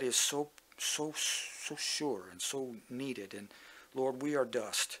 that is so sure and so needed. And Lord, we are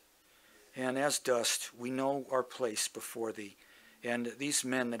dust. And as dust, we know our place before thee. And these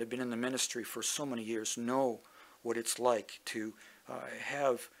men that have been in the ministry for so many years know what it's like to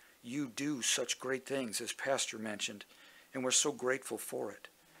have you do such great things, as Pastor mentioned. And we're so grateful for it.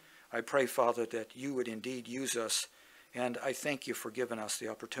 I pray, Father, that you would indeed use us, and I thank you for giving us the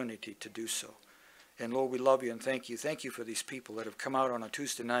opportunity to do so. And Lord, we love you and thank you. Thank you for these people that have come out on a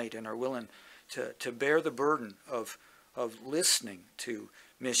Tuesday night and are willing to bear the burden of listening to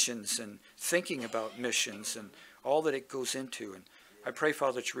missions and thinking about missions and all that it goes into. And I pray,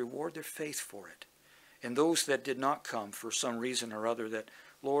 Father, that you reward their faith for it. And those that did not come for some reason or other, that,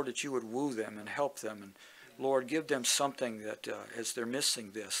 Lord, that you would woo them and help them. And Lord, give them something that, as they're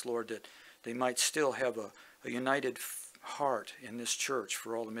missing this, Lord, that they might still have a united heart in this church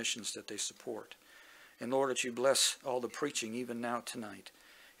for all the missions that they support. And Lord, that you bless all the preaching even now tonight.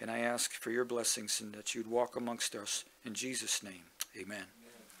 And I ask for your blessings and that you'd walk amongst us. In Jesus' name, amen.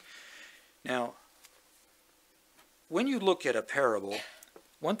 Now, when you look at a parable,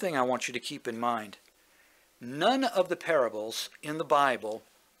 one thing I want you to keep in mind, none of the parables in the Bible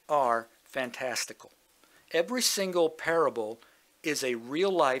are fantastical. Every single parable is a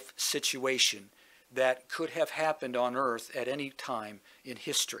real-life situation that could have happened on earth at any time in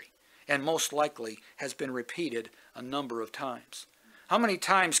history, and most likely has been repeated a number of times. How many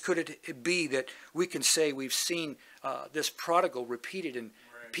times could it be that we can say we've seen this prodigal repeated in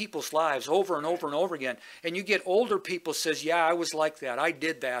people's lives over and over and over again? And you get older people says, yeah, I was like that, I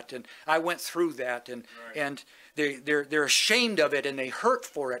did that, and I went through that, and they're ashamed of it and they hurt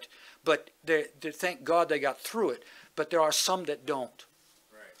for it, but they thank God they got through it. But there are some that don't.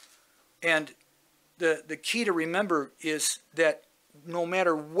 Right. And the key to remember is that no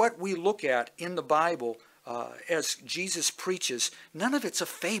matter what we look at in the Bible, as Jesus preaches, none of it's a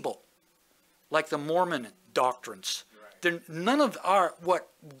fable, like the Mormon doctrines. Right. None of what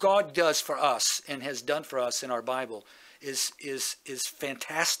God does for us and has done for us in our Bible is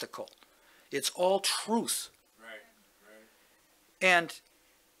fantastical. It's all truth. Right. Right. And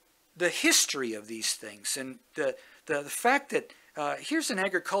the history of these things, and the fact that here's an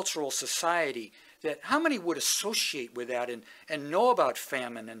agricultural society, that how many would associate with that and know about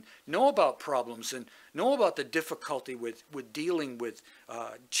famine and know about problems and know about the difficulty with dealing with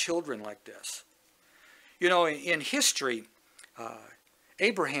children like this? You know, in history,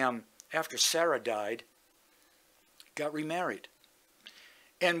 Abraham, after Sarah died, got remarried.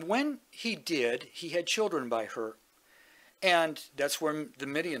 And when he did, he had children by her. And that's where the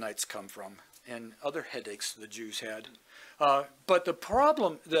Midianites come from and other headaches the Jews had. But the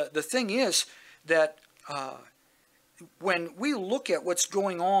problem, the thing is that when we look at what's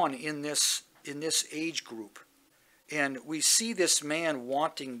going on in this age group, and we see this man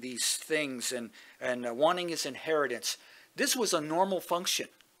wanting these things and wanting his inheritance, this was a normal function.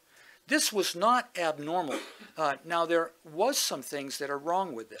 This was not abnormal. Now, there was some things that are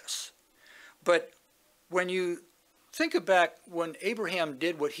wrong with this. But when you think back when Abraham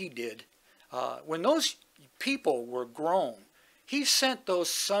did what he did, when those people were grown, he sent those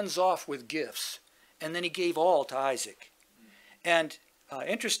sons off with gifts, and then he gave all to Isaac. And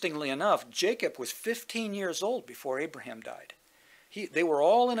interestingly enough, Jacob was 15 years old before Abraham died. They were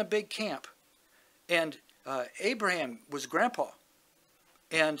all in a big camp, and Abraham was grandpa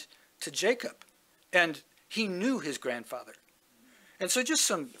and to Jacob, and he knew his grandfather. And so just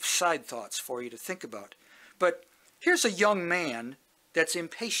some side thoughts for you to think about. But here's a young man that's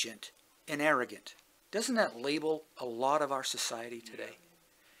impatient and arrogant. Doesn't that label a lot of our society today?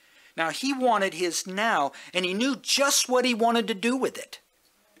 Now, he wanted his now, and he knew just what he wanted to do with it.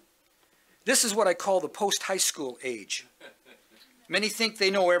 This is what I call the post-high school age. Many think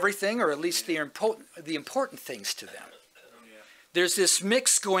they know everything, or at least the important things to them. There's this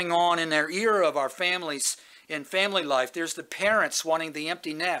mix going on in our era of our families, in family life. There's the parents wanting the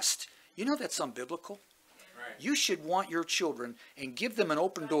empty nest. You know that's unbiblical. You should want your children and give them an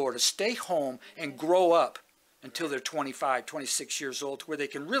open door to stay home and grow up until they're 25, 26 years old, where they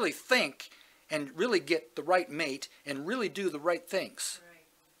can really think and really get the right mate and really do the right things.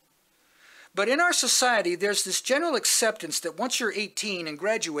 But in our society, there's this general acceptance that once you're 18 and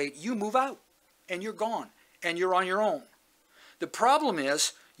graduate, you move out and you're gone and you're on your own. The problem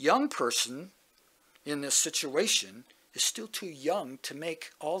is, young person in this situation is still too young to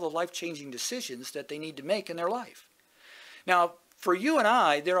make all the life-changing decisions that they need to make in their life. Now, for you and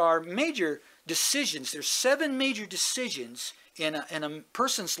I, there are major decisions. There's 7 major decisions in a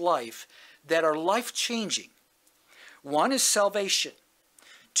person's life that are life-changing. 1 is salvation.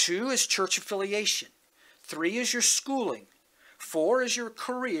 2 is church affiliation. 3 is your schooling. 4 is your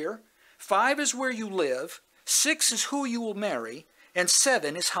career. 5 is where you live. 6 is who you will marry. And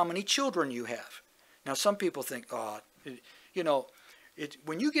 7 is how many children you have. Now, some people think, oh, you know,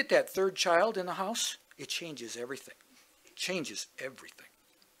 when you get that 3rd child in the house, it changes everything. It changes everything.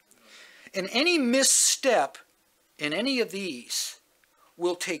 And any misstep in any of these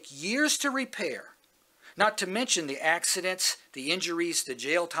will take years to repair. Not to mention the accidents, the injuries, the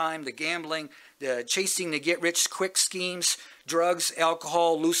jail time, the gambling, the chasing the get-rich-quick schemes, drugs,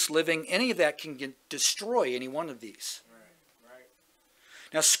 alcohol, loose living. Any of that can destroy any one of these. Right.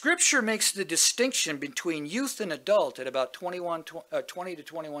 Now, Scripture makes the distinction between youth and adult at about 20 to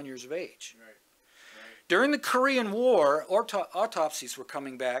 21 years of age. Right. During the Korean War, autopsies were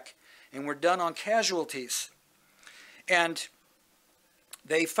coming back and were done on casualties. And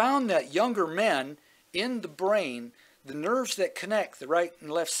they found that younger men, in the brain, the nerves that connect the right and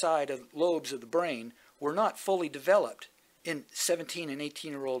left side of lobes of the brain were not fully developed in 17 and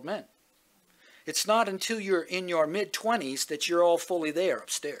 18-year-old men. It's not until you're in your mid-20s that you're all fully there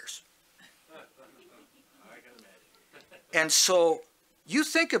upstairs. And so you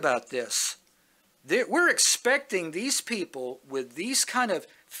think about this. We're expecting these people with these kind of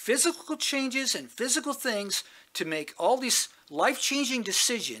physical changes and physical things to make all these life-changing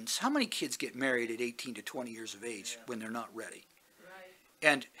decisions. How many kids get married at 18 to 20 years of age when they're not ready? Right.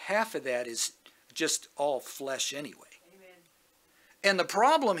 And half of that is just all flesh anyway. Amen. And the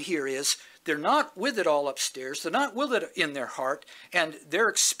problem here is they're not with it all upstairs. They're not with it in their heart. And they're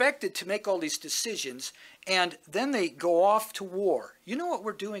expected to make all these decisions. And then they go off to war. You know what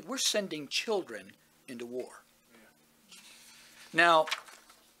we're doing? We're sending children into war. Yeah. Now,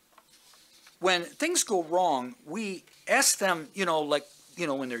 when things go wrong, we ask them,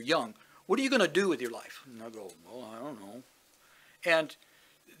 when they're young, what are you going to do with your life? And they'll go, well, I don't know. And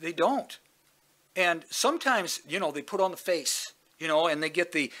they don't. And sometimes, they put on the face, and they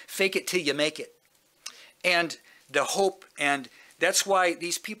get the fake it till you make it. And the hope, and that's why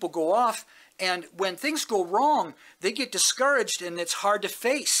these people go off. And when things go wrong, they get discouraged, and it's hard to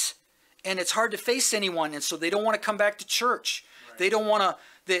face. And it's hard to face anyone, and so they don't want to come back to church. Right. They don't want to.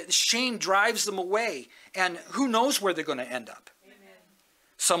 The shame drives them away, and who knows where they're going to end up. Amen.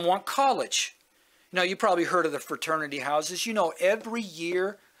 Some want college. Now, you probably heard of the fraternity houses. Every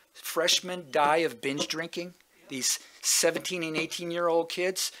year freshmen die of binge drinking. These 17 and 18-year-old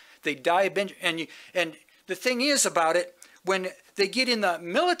kids, they die of binge. And the thing is about it, when they get in the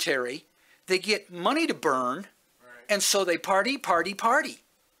military, they get money to burn, right. And so they party.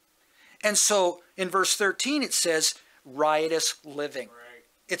 And so in verse 13 it says, riotous living. Right.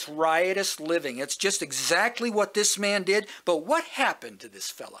 It's riotous living. It's just exactly what this man did. But what happened to this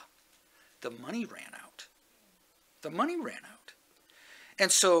fella? The money ran out. The money ran out.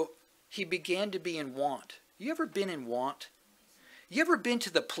 And so he began to be in want. You ever been in want? You ever been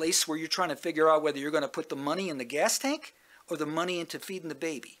to the place where you're trying to figure out whether you're going to put the money in the gas tank or the money into feeding the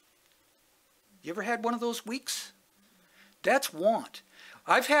baby? You ever had one of those weeks? That's want.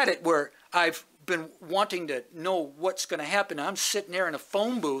 I've had it where I've been wanting to know what's going to happen. I'm sitting there in a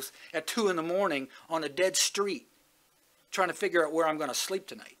phone booth at 2 in the morning on a dead street trying to figure out where I'm going to sleep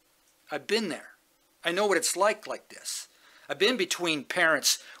tonight. I've been there. I know what it's like this. I've been between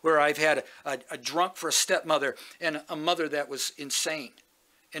parents where I've had a drunk for a stepmother and a mother that was insane,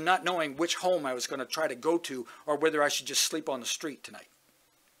 and not knowing which home I was going to try to go to or whether I should just sleep on the street tonight.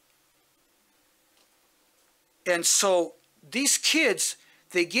 And so these kids,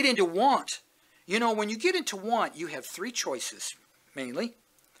 they get into want. When you get into want, you have 3 choices, mainly.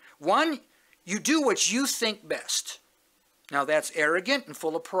 1, you do what you think best. Now, that's arrogant and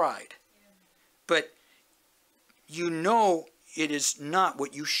full of pride. But it is not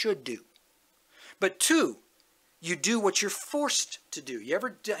what you should do. But 2, you do what you're forced to do. You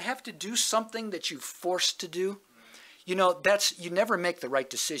ever have to do something that you're forced to do? You know, you never make the right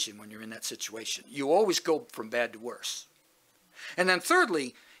decision when you're in that situation. You always go from bad to worse. And then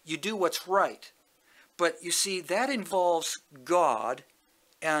thirdly, you do what's right. But you see, that involves God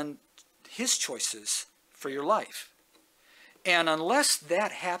and his choices for your life. And unless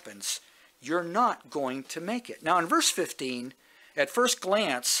that happens, you're not going to make it. Now in verse 15, at first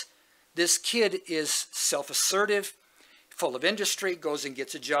glance, this kid is self-assertive, full of industry, goes and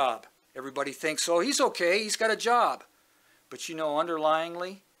gets a job. Everybody thinks, oh, he's okay, he's got a job. But you know,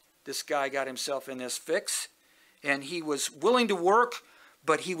 underlyingly, this guy got himself in this fix, and he was willing to work,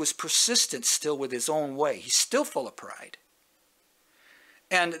 but he was persistent still with his own way. He's still full of pride.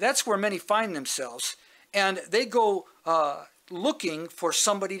 And that's where many find themselves. And they go looking for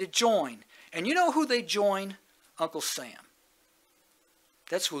somebody to join. And you know who they join? Uncle Sam.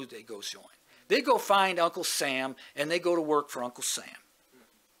 That's who they go join. They go find Uncle Sam, and they go to work for Uncle Sam.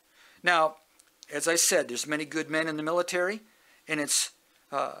 Now, as I said, there's many good men in the military, and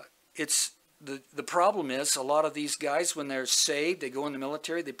the problem is a lot of these guys, when they're saved, they go in the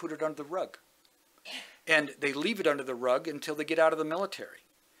military, they put it under the rug. And they leave it under the rug until they get out of the military.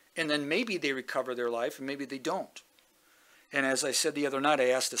 And then maybe they recover their life, and maybe they don't. And as I said the other night, I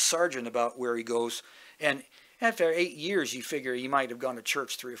asked a sergeant about where he goes, and after 8 years, you figure he might have gone to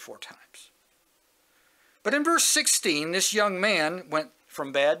church 3 or 4 times. But in verse 16, this young man went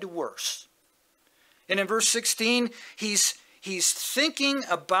from bad to worse. And in verse 16, he's thinking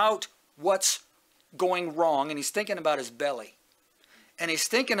about what's going wrong, and he's thinking about his belly. And he's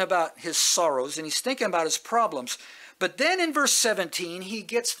thinking about his sorrows, and he's thinking about his problems. But then in verse 17, he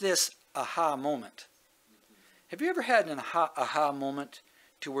gets this aha moment. Have you ever had an aha moment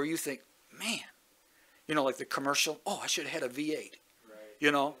to where you think, man, you know, like the commercial, oh, I should have had a V8, right.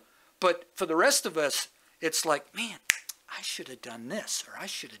 You know. But for the rest of us, it's like, man, I should have done this, or I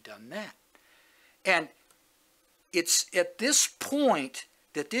should have done that. And it's at this point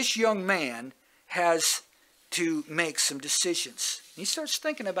that this young man has to make some decisions. He starts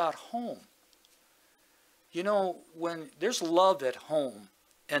thinking about home. You know, when there's love at home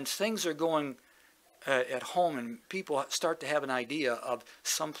and things are going at home and people start to have an idea of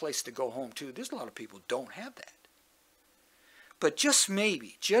some place to go home to, there's a lot of people who don't have that. But just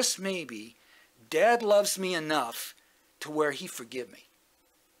maybe, Dad loves me enough to where he forgive me.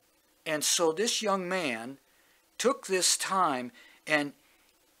 And so this young man took this time and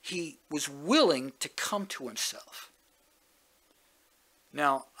he was willing to come to himself.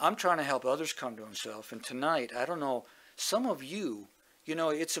 Now, I'm trying to help others come to himself. And tonight, I don't know, some of you, you know,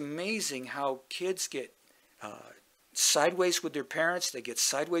 it's amazing how kids get sideways with their parents. They get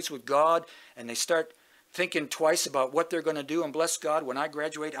sideways with God. And they start thinking twice about what they're going to do. And bless God, when I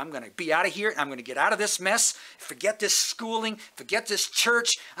graduate, I'm going to be out of here. I'm going to get out of this mess. Forget this schooling. Forget this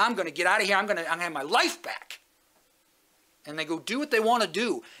church. I'm going to get out of here. I'm going to have my life back. And they go do what they want to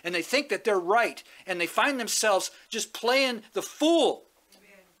do. And they think that they're right. And they find themselves just playing the fool.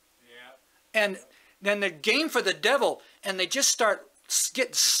 Yeah. And then they're game for the devil. And they just start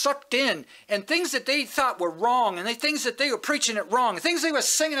getting sucked in. And things that they thought were wrong. And things that they were preaching it wrong. And things they were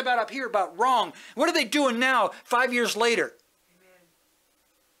singing about up here about wrong. What are they doing now 5 years later? Amen.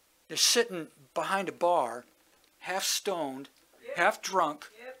 They're sitting behind a bar, half stoned, half drunk,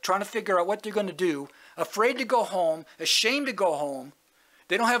 trying to figure out what they're going to do. Afraid to go home, ashamed to go home.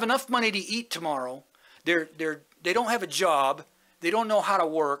 They don't have enough money to eat tomorrow. They don't have a job. They don't know how to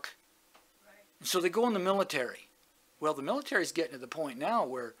work. And so they go in the military. Well, the military is getting to the point now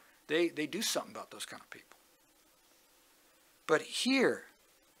where they do something about those kind of people. But here,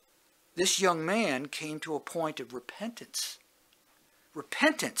 this young man came to a point of repentance.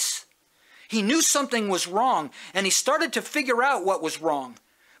 Repentance. He knew something was wrong, and he started to figure out what was wrong.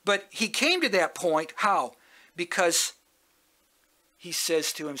 But he came to that point, how? Because he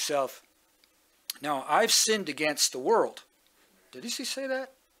says to himself, now I've sinned against the world. Did he say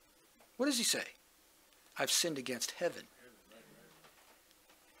that? What does he say? I've sinned against heaven.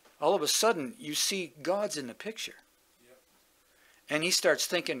 All of a sudden, you see God's in the picture. And he starts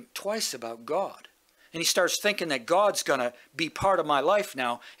thinking twice about God. And he starts thinking that God's going to be part of my life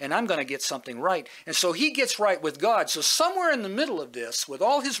now, and I'm going to get something right. And so he gets right with God. So somewhere in the middle of this, with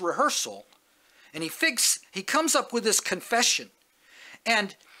all his rehearsal, and he comes up with this confession.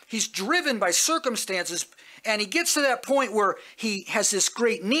 And he's driven by circumstances, and he gets to that point where he has this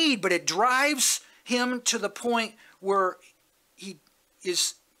great need, but it drives him to the point where he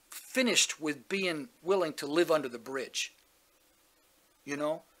is finished with being willing to live under the bridge. You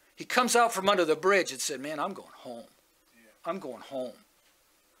know? He comes out from under the bridge and said, man, I'm going home. I'm going home.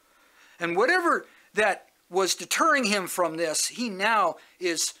 And whatever that was deterring him from this, he now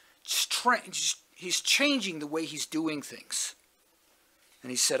is he's changing the way he's doing things. And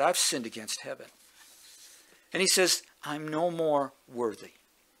he said, I've sinned against heaven. And he says, I'm no more worthy.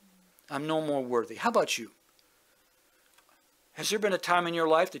 I'm no more worthy. How about you? Has there been a time in your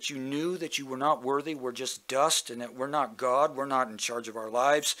life that you knew that you were not worthy, we're just dust, and that we're not God, we're not in charge of our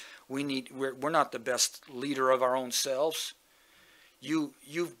lives, we're not the best leader of our own selves?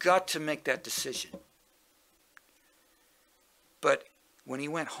 You've got to make that decision. But when he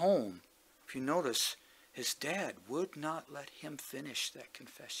went home, if you notice, his dad would not let him finish that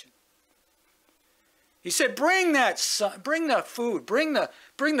confession. He said, bring that son, bring the food, bring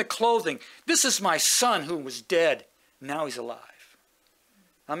the clothing. This is my son who was dead. Now he's alive.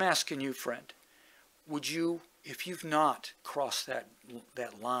 I'm asking you, friend, would you, if you've not crossed that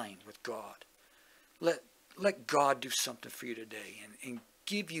line with God, let God do something for you today and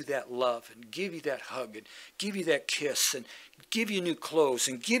give you that love and give you that hug and give you that kiss and give you new clothes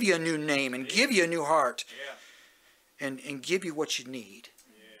and give you a new name and give you a new heart and give you what you need.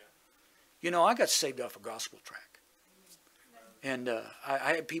 You know, I got saved off a gospel track. And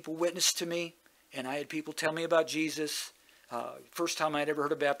I had people witness to me, and I had people tell me about Jesus. First time I'd ever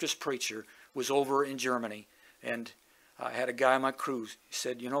heard a Baptist preacher was over in Germany. And I had a guy on my cruise. He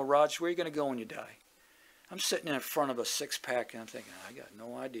said, you know, Raj, where are you going to go when you die? I'm sitting in front of a six-pack, and I'm thinking, I got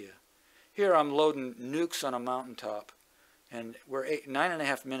no idea. Here I'm loading nukes on a mountaintop, and we're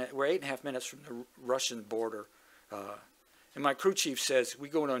 8.5 minutes from the Russian border. And my crew chief says, we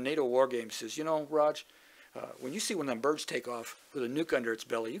go to a NATO war game, he says, you know, Raj, when you see one of them birds take off with a nuke under its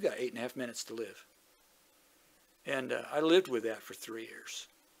belly, you got 8.5 minutes to live. And I lived with that for 3 years,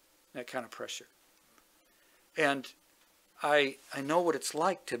 that kind of pressure. And I know what it's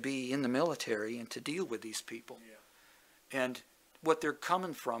like to be in the military and to deal with these people. And what they're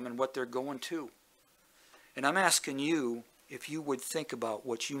coming from and what they're going to. And I'm asking you if you would think about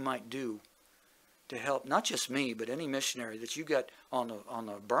what you might do to help not just me, but any missionary that you got on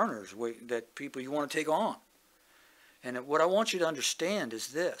the burners, that people you want to take on. And what I want you to understand is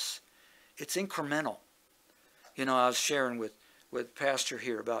this: it's incremental. You know, I was sharing with Pastor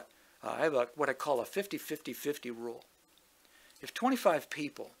here about I have what I call a 50-50-50 rule. If 25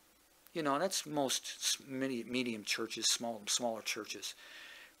 people, you know, and that's most medium churches, smaller churches,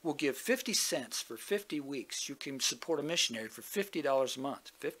 will give 50 cents for 50 weeks, you can support a missionary for $50 a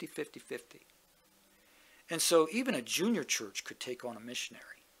month. 50-50-50. And so even a junior church could take on a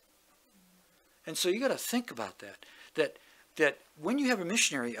missionary. And so you got to think about that when you have a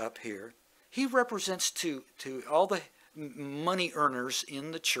missionary up here, he represents to all the money earners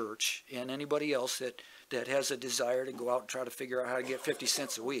in the church and anybody else that has a desire to go out and try to figure out how to get 50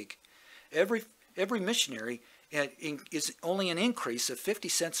 cents a week. Every missionary is only an increase of 50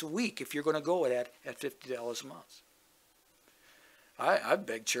 cents a week if you're going to go at $50 a month. I've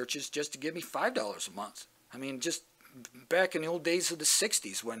begged churches just to give me $5 a month. I mean, just back in the old days of the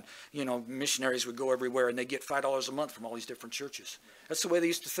 60s when, you know, missionaries would go everywhere and they get $5 a month from all these different churches. That's the way they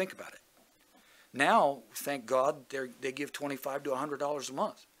used to think about it. Now, thank God, they give $25 to $100 a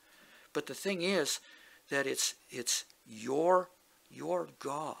month. But the thing is that it's your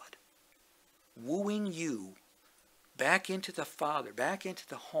God wooing you back into the Father, back into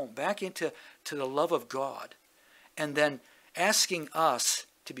the home, back into the love of God, and then asking us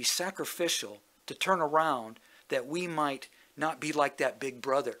to be sacrificial, to turn around, that we might not be like that big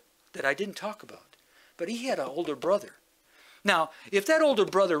brother that I didn't talk about. But he had an older brother. Now, if that older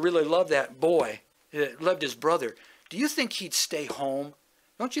brother really loved that boy, loved his brother, do you think he'd stay home?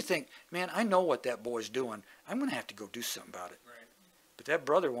 Don't you think, man, I know what that boy's doing. I'm going to have to go do something about it. Right. But that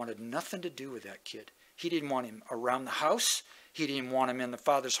brother wanted nothing to do with that kid. He didn't want him around the house. He didn't want him in the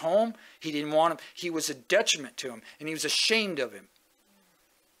father's home. He didn't want him. He was a detriment to him, and he was ashamed of him.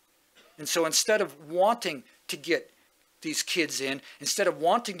 And so instead of wanting to get these kids in, instead of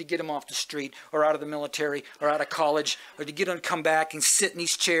wanting to get them off the street or out of the military or out of college or to get them to come back and sit in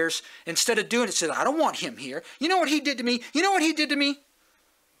these chairs, instead of doing it, said, I don't want him here. You know what he did to me? You know what he did to me?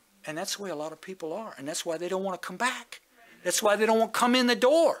 And that's the way a lot of people are. And that's why they don't want to come back. That's why they don't want to come in the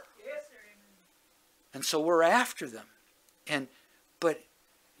door. And so we're after them. But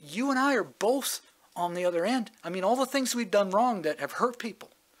you and I are both on the other end. I mean, all the things we've done wrong that have hurt people.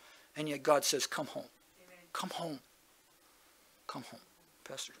 And yet God says, come home. Come home. Come home.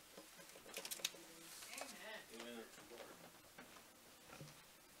 Pastor.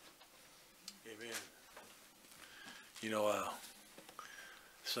 Amen. You know,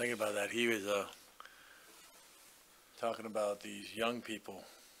 thinking about that, he was talking about these young people.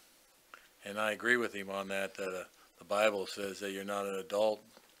 And I agree with him on that, the Bible says that you're not an adult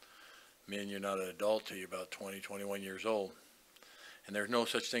Men, you're not an adult till you're about 20, 21 years old. And there's no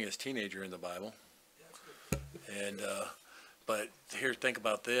such thing as teenager in the Bible. And but here, think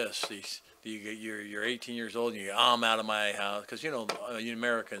about this: you're 18 years old, and I'm out of my house, because you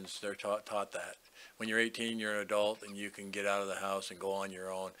Americans, they're taught that when you're 18, you're an adult, and you can get out of the house and go on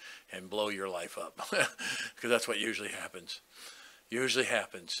your own and blow your life up, because that's what usually happens. Usually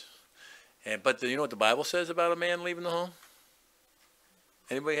happens. But you know what the Bible says about a man leaving the home?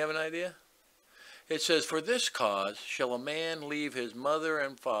 Anybody have an idea? It says, "For this cause shall a man leave his father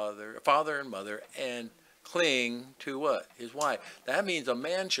and mother, and cling to" what? His wife. That means a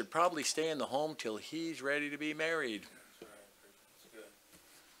man should probably stay in the home till he's ready to be married.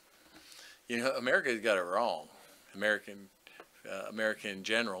 America's got it wrong. America in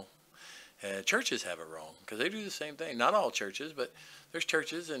general. Churches have it wrong, because they do the same thing. Not all churches, but there's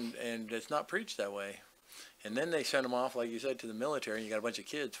churches, and it's not preached that way. And then they send them off, like you said, to the military, and you got a bunch of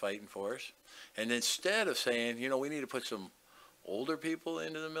kids fighting for us. And instead of saying, we need to put some older people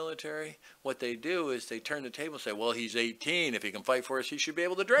into the military, what they do is they turn the table and say, well, he's 18. If he can fight for us, he should be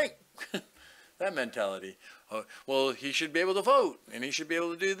able to drink. That mentality. Well, he should be able to vote, and he should be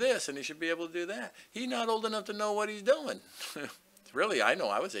able to do this, and he should be able to do that. He's not old enough to know what he's doing. Really, I know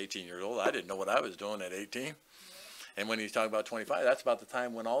I was 18 years old. I didn't know what I was doing at 18. And when he's talking about 25, that's about the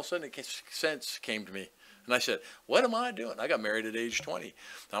time when all of a sudden sense came to me. And I said, what am I doing? I got married at age 20.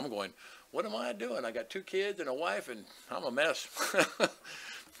 I'm going, what am I doing? I got 2 kids and a wife, and I'm a mess.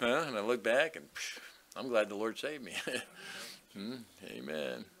 And I look back, and I'm glad the Lord saved me.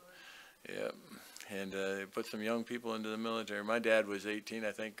 Amen. Yeah. And put some young people into the military. My dad was 18,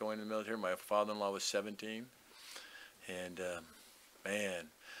 I think, going to the military. My father-in-law was 17. And,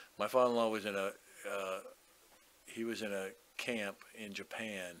 man, my father-in-law was in a camp in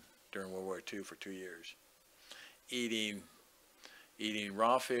Japan during World War II for 2 years, eating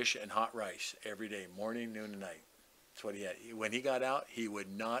raw fish and hot rice every day, morning, noon, and night. That's what he had. When he got out, he would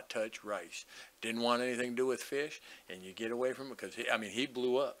not touch rice. Didn't want anything to do with fish, and you get away from him, because he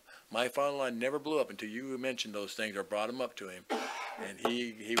blew up. My father-in-law never blew up until you mentioned those things or brought them up to him, and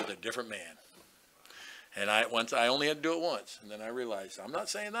he was a different man. And I only had to do it once, and then I realized I'm not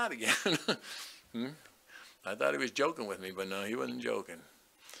saying that again. I thought he was joking with me, but no, he wasn't joking.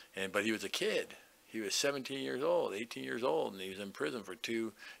 But he was a kid. He was 17 years old, 18 years old, and he was in prison for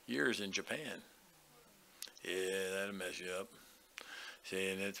 2 years in Japan. Yeah, that'll mess you up. See,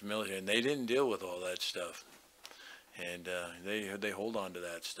 and it's military, and they didn't deal with all that stuff. And they hold on to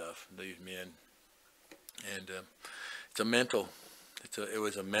that stuff, these men. And it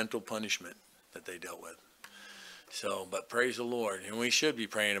was a mental punishment that they dealt with. So, but praise the Lord. And we should be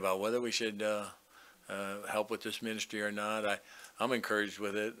praying about whether we should help with this ministry or not. I'm encouraged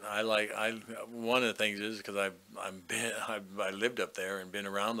with it. One of the things is because I lived up there and been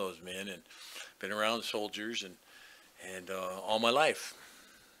around those men and been around soldiers and all my life.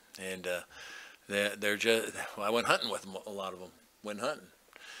 And they're just, I went hunting with them, a lot of them. Went hunting.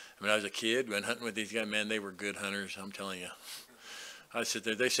 I was a kid, went hunting with these guys. Man, they were good hunters, I'm telling you. I sit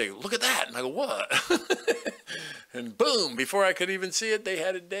there, they say, look at that. And I go, what? And boom, before I could even see it, they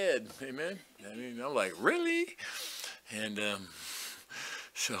had it dead. Amen. I'm like, really? And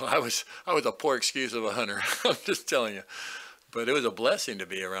so I was a poor excuse of a hunter. I'm just telling you. But it was a blessing to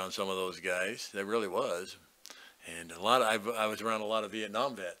be around some of those guys. It really was. And I was around a lot of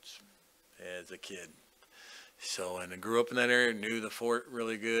Vietnam vets as a kid. So, and I grew up in that area, knew the fort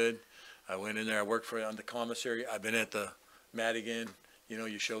really good. I went in there, I worked on the commissary. I've been at the Madigan,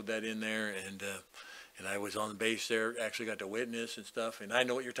 you showed that in there, and I was on the base there, actually got to witness and stuff. And I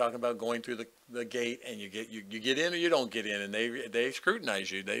know what you're talking about, going through the gate, and you get in or you don't get in, and they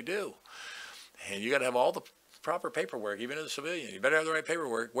scrutinize you, they do. And you got to have all the proper paperwork, even as a civilian. You better have the right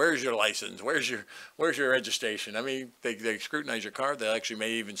paperwork. Where's your license? Where's your registration? They scrutinize your car. They actually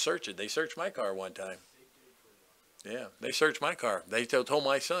may even search it. They searched my car one time. Yeah, they searched my car. They told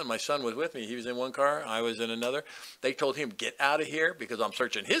my son was with me. He was in one car, I was in another. They told him, get out of here because I'm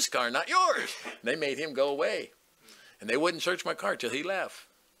searching his car, not yours. And they made him go away. And they wouldn't search my car till he left.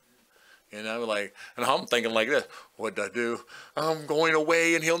 And I was like, and I'm thinking like this, what'd I do? I'm going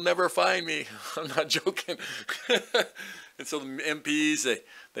away and he'll never find me. I'm not joking. And so the MPs,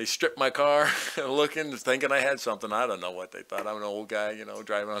 they stripped my car, looking, thinking I had something. I don't know what they thought. I'm an old guy,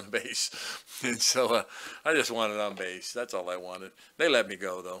 driving on the base. And so I just wanted on base. That's all I wanted. They let me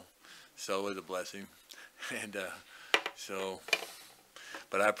go, though. So it was a blessing. And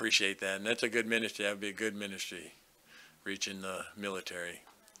but I appreciate that. And that's a good ministry. That would be a good ministry, reaching the military.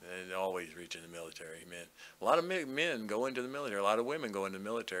 And always reaching the military, man. A lot of men go into the military. A lot of women go into the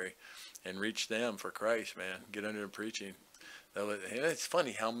military and reach them for Christ, man. Get under the preaching. And it's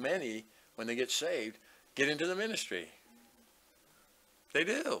funny how many when they get saved, get into the ministry. They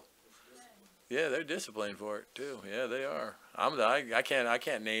do. Yeah, they're disciplined for it too. Yeah, they are. I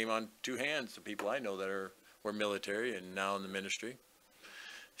can't name on two hands the people I know that were military and now in the ministry.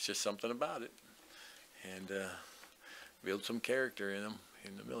 It's just something about it, and build some character in them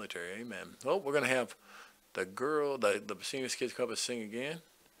in the military. Amen. Well, we're gonna have the Seniors Kids Club sing again.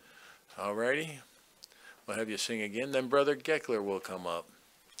 All righty. We'll have you sing again. Then Brother Geckler will come up,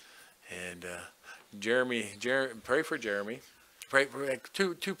 and Jeremy, pray for Jeremy. Pray for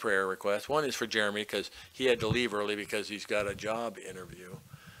two prayer requests. One is for Jeremy because he had to leave early because he's got a job interview,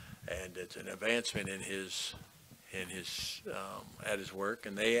 and it's an advancement in his at his work.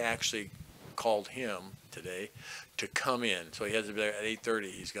 And they actually called him today to come in, so he has to be there at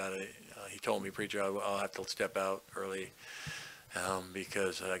 8:30. He's got a. He told me, preacher, I'll have to step out early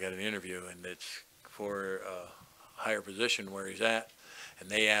because I got an interview, and it's for a higher position where he's at. And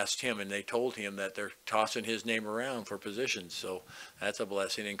they asked him, and they told him that they're tossing his name around for positions. So that's a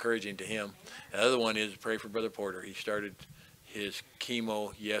blessing, encouraging to him. The other one is pray for Brother Porter. He started his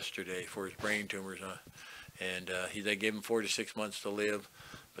chemo yesterday for his brain tumors, and they gave him 4 to 6 months to live,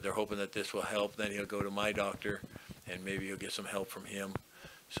 but they're hoping that this will help. Then he'll go to my doctor, and maybe he'll get some help from him.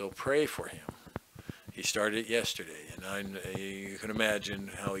 So pray for him. He started it yesterday, and you can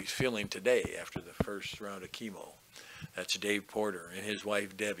imagine how he's feeling today after the first round of chemo. That's Dave Porter and his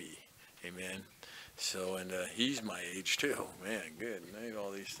wife Debbie. Amen. So, and he's my age too. Man, good. Ain't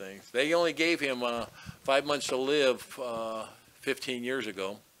all these things. They only gave him 5 months to live 15 years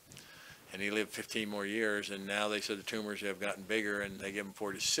ago, and he lived 15 more years. And now they said the tumors have gotten bigger, and they give him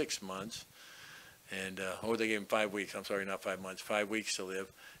 4 to 6 months. And they gave him 5 weeks. I'm sorry, not 5 months. 5 weeks to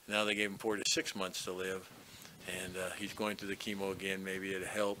live. Now they gave him 4 to 6 months to live, and he's going through the chemo again. Maybe it'll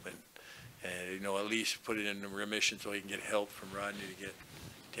help, and at least put it in remission so he can get help from Rodney to get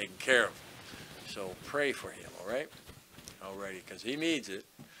taken care of. So pray for him, all right? All righty, because he needs it,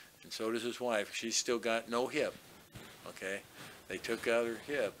 and so does his wife. She's still got no hip, okay? They took out her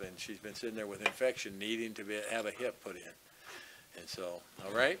hip, and she's been sitting there with infection, needing to have a hip put in. And so,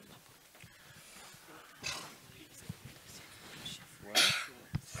 all right? What?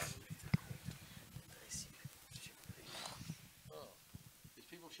 Is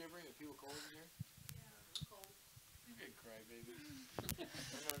people shivering? Are people cold in here? Yeah, cold. You good crybaby. I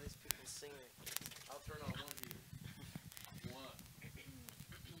know these people sing it. I'll turn on one heater. One.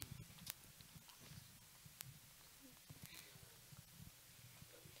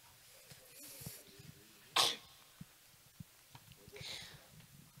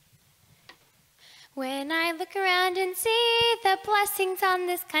 When I look around and see the blessings on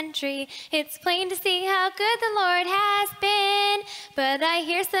this country, it's plain to see how good the Lord has been. But I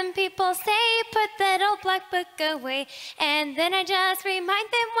hear some people say, put that old black book away, and then I just remind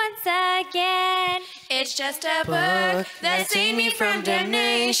them once again. It's just a book that saved me from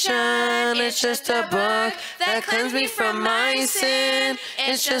damnation. It's just a book that cleansed me from my sin.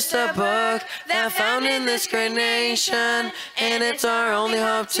 It's just a book that found in this great nation, and it's our only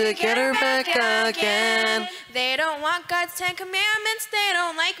hope to get her back again. They don't want God's 10 Commandments. They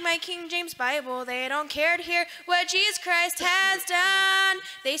don't like my King James Bible. They don't care to hear what Jesus Christ has done.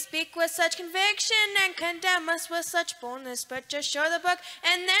 They speak with such conviction and condemn us with such boldness. But just show the book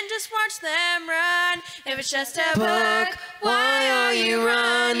and then just watch them run. If it's just a book, why are you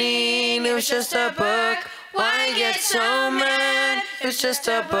running? If it's just a book, why get so mad? If it's just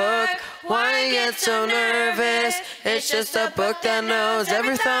a book, why get so nervous? It's just a book that knows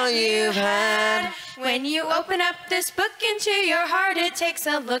every thought you've had. when you open up this book into your heart, it takes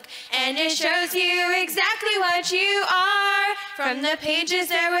a look and it shows you exactly what you are. From the pages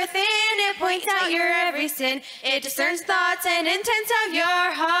there within, it points out your every sin. It discerns thoughts and intents of your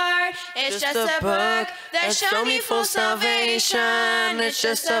heart. It's just a book that showed me full salvation. It's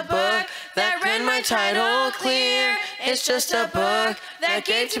just a book that read my title clear. It's just a book that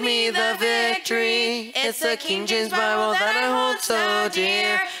gave to me the victory. It's the King James Bible that I hold so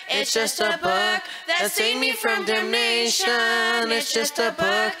dear. It's just a book that saved me from damnation. It's just a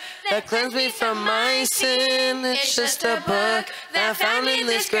book that cleansed me from my sin. It's just a book that found in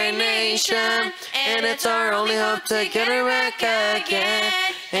this great nation. And it's our only hope to get her back again.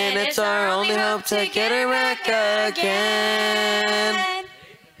 And it's our only hope to get her back again.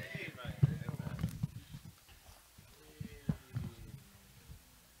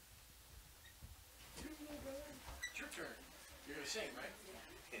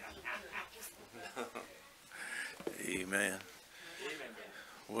 Amen.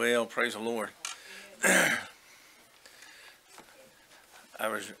 Well, praise the Lord. I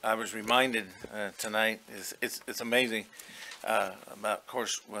was reminded tonight. It's amazing. of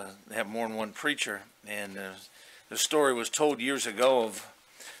course, they have more than one preacher, and the story was told years ago of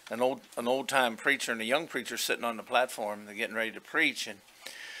an old time preacher and a young preacher sitting on the platform. They're getting ready to preach, and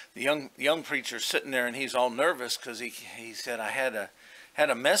the young preacher's sitting there, and he's all nervous because he said, I had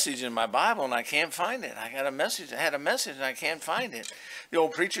a message in my Bible and I can't find it. I had a message and I can't find it. The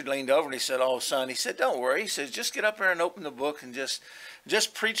old preacher leaned over and he said, oh, son, he said, don't worry. He says, just get up there and open the book and just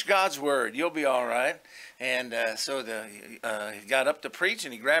preach God's word. You'll be all right. And so he got up to preach,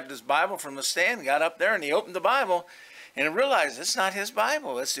 and he grabbed his Bible from the stand, got up there, and he opened the Bible, and he realized it's not his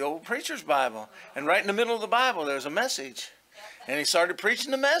Bible. It's the old preacher's Bible. And right in the middle of the Bible, there's a message. And he started preaching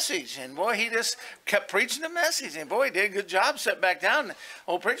the message. And boy, he just kept preaching the message. And boy, he did a good job. Sat back down. The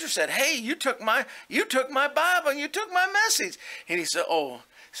old preacher said, hey, you took my Bible and you took my message. And he said, oh,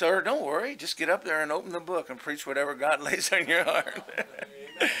 sir, don't worry. Just get up there and open the book and preach whatever God lays on your heart.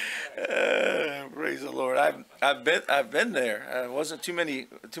 Praise the Lord. I've been there. It wasn't too many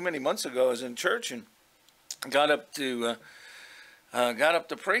months ago. I was in church and got up to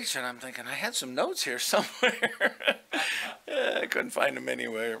preach, and I'm thinking I had some notes here somewhere. I couldn't find them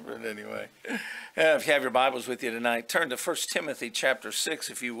anywhere, but anyway. If you have your Bibles with you tonight, turn to 1 Timothy chapter 6,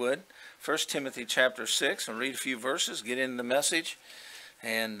 if you would. 1 Timothy chapter 6, and read a few verses, get into the message.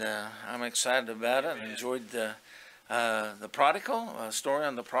 And I'm excited about it. I enjoyed the prodigal, story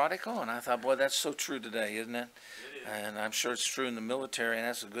on the prodigal, and I thought, boy, that's so true today, isn't it? And I'm sure it's true in the military, and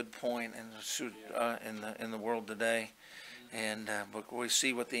that's a good point in the world today. And but we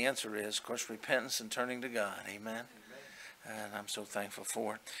see what the answer is. Of course, repentance and turning to God. Amen. And I'm so thankful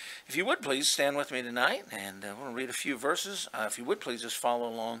for it. If you would please stand with me tonight, and we're going to read a few verses. If you would please just follow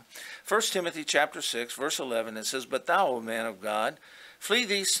along. 1 Timothy chapter 6, verse 11, it says, But thou, O man of God, flee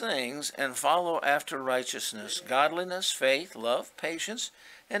these things, and follow after righteousness, godliness, faith, love, patience,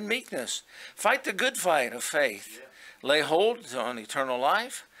 and meekness. Fight the good fight of faith. Lay hold on eternal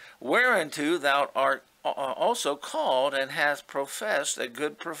life, whereunto thou art also called, and hast professed a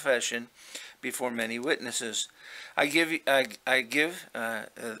good profession before many witnesses. I give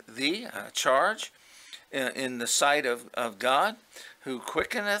thee charge in the sight of God, who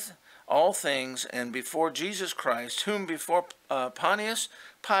quickeneth all things, and before Jesus Christ, whom before Pontius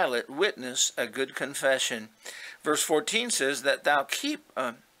Pilate witnessed a good confession. Verse 14 says that thou keep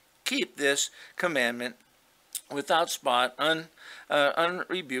this commandment without spot,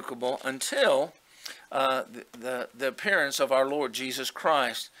 unrebukable, until the appearance of our Lord Jesus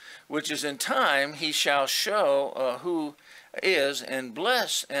Christ, which is in time he shall show who is, and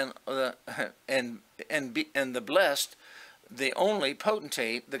bless and the blessed, the only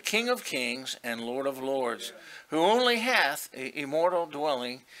potentate, the King of kings and Lord of lords, who only hath immortal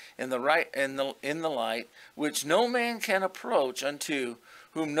dwelling in the light, which no man can approach unto,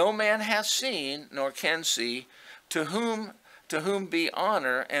 whom no man hath seen nor can see, to whom be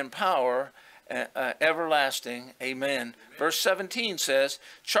honor and power everlasting. Amen. Verse 17 says,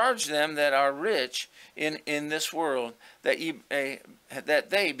 Charge them that are rich in this world, that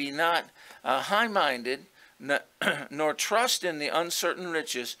they be not high-minded, nor trust in the uncertain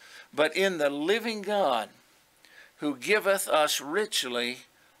riches, but in the living God, who giveth us richly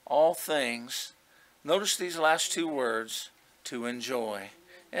all things. Notice these last two words, to enjoy.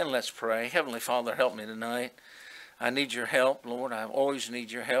 And let's pray. Heavenly Father, help me tonight. I need your help, Lord. I always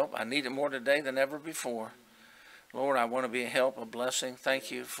need your help. I need it more today than ever before. Lord, I want to be a help, a blessing. Thank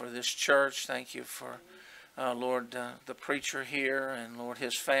you for this church. Thank you for, Lord, the preacher here, and, Lord,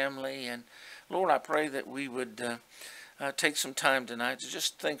 his family. And, Lord, I pray that we would take some time tonight to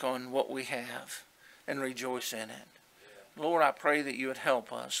just think on what we have and rejoice in it. Lord, I pray that you would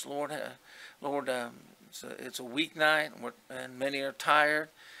help us. Lord, it's a weeknight, and many are tired,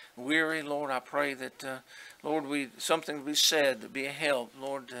 weary. Lord, I pray that, Lord, something to be said, to be a help.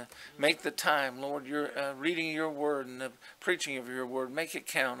 Lord, make the time. Lord, you're reading your word and the preaching of your word. Make it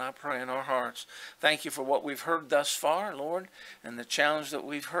count, I pray, in our hearts. Thank you for what we've heard thus far, Lord, and the challenge that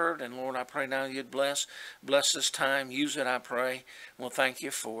we've heard. And, Lord, I pray now you'd bless this time. Use it, I pray. We'll thank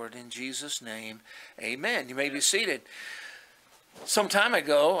you for it. In Jesus' name, amen. You may be seated. Some time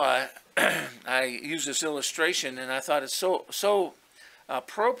ago, I used this illustration, and I thought it's so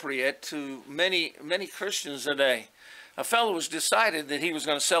appropriate to many Christians today. A fellow was decided that he was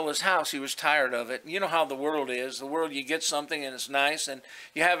going to sell his house. He was tired of it. You know how the world is. The world, you get something and it's nice, and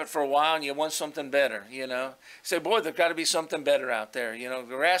you have it for a while and you want something better, you know. You say, boy, there's got to be something better out there. You know,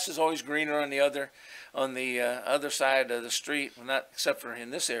 the grass is always greener on the other side of the street. Well, not except for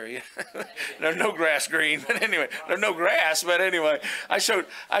in this area. There's no grass green, but anyway, there's no grass. But anyway, I showed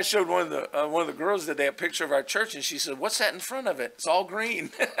one of the girls today a picture of our church, and she said, "What's that in front of it? It's all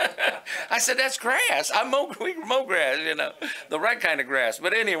green." I said, "That's grass. We mow grass. you know, the right kind of grass.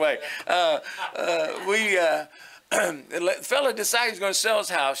 But anyway, the fella decided he's going to sell his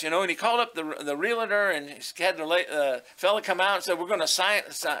house, you know, and he called up the realtor, and he had the fella come out and said, we're going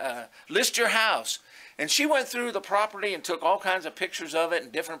to list your house. And she went through the property and took all kinds of pictures of it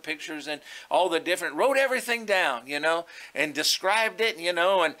and different pictures and all the different, wrote everything down, you know, and described it, you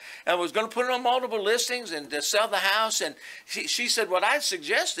know, and was going to put it on multiple listings and to sell the house. And she said, what I'd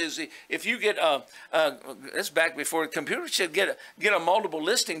suggest is if you get, it's back before the computer, she said, get a multiple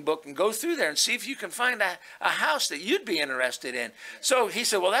listing book and go through there and see if you can find a house that you'd be interested in. So he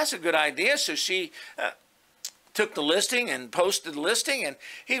said, well, that's a good idea. So she took the listing and posted the listing, and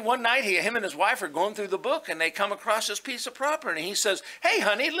one night him and his wife are going through the book, and they come across this piece of property, and he says, hey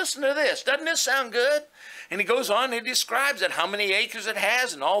honey, listen to this, doesn't this sound good? And he goes on and he describes it, how many acres it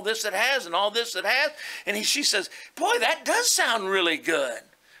has and all this it has and all this it has, and she says, boy, that does sound really good.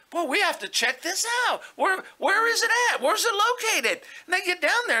 Boy, we have to check this out. Where is it at? Where's it located? And they get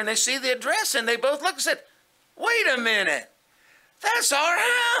down there and they see the address, and they both look and said, wait a minute, that's our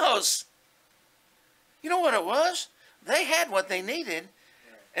house. You know what it was? They had what they needed,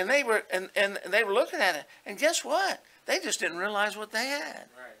 and they were looking at it. And guess what? They just didn't realize what they had.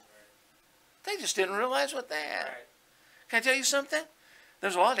 They just didn't realize what they had. Can I tell you something?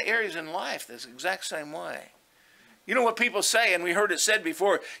 There's a lot of areas in life that's the exact same way. You know what people say, and we heard it said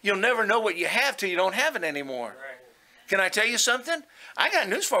before, you'll never know what you have till you don't have it anymore. Can I tell you something? I got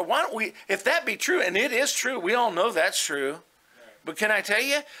news for you. Why don't we, if that be true, and it is true, we all know that's true. But can I tell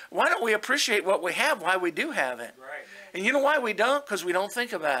you, why don't we appreciate what we have while we do have it? Right. And you know why we don't? Because we don't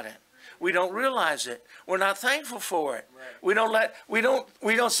think about it. We don't realize it. We're not thankful for it. Right. We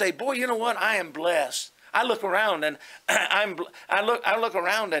don't say, boy, you know what? I am blessed. I look around and I look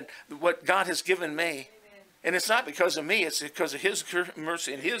around at what God has given me. Amen. And it's not because of me, it's because of His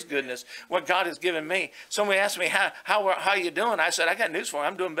mercy and His goodness, what God has given me. Somebody asked me, how you doing? I said, I got news for you.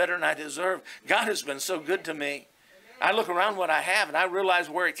 I'm doing better than I deserve. God has been so good to me. I look around what I have, and I realize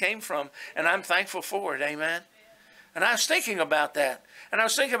where it came from, and I'm thankful for it. Amen. And I was thinking about that. And I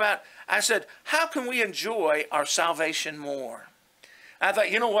was thinking about, I said, how can we enjoy our salvation more? I thought,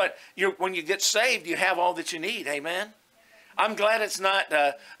 you know what? When you get saved, you have all that you need. Amen. I'm glad it's not,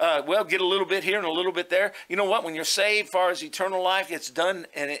 well, get a little bit here and a little bit there. You know what? When you're saved, as far as eternal life, it's done,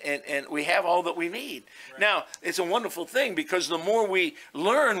 and we have all that we need. Right. Now, it's a wonderful thing, because the more we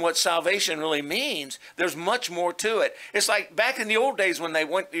learn what salvation really means, there's much more to it. It's like back in the old days when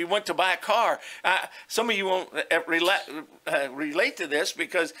you went to buy a car. Some of you won't relate to this,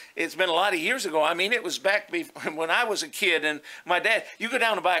 because it's been a lot of years ago. I mean, it was back when I was a kid, and my dad, you go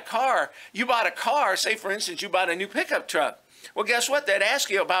down to buy a car. You bought a car, say, for instance, you bought a new pickup truck. Well, guess what? They'd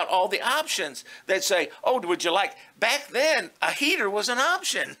ask you about all the options. They'd say, oh, would you like, back then, a heater was an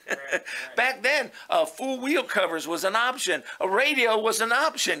option. Right. Back then, full wheel covers was an option. A radio was an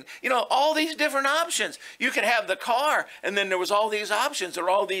option. You know, all these different options. You could have the car, and then there was all these options, or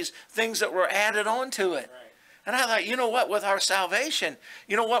all these things that were added on to it. Right. And I thought, you know what, with our salvation,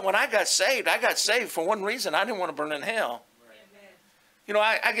 you know what, when I got saved for one reason. I didn't want to burn in hell. You know,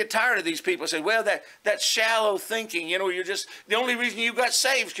 I get tired of these people say, well, that's shallow thinking. You know, you're just, the only reason you got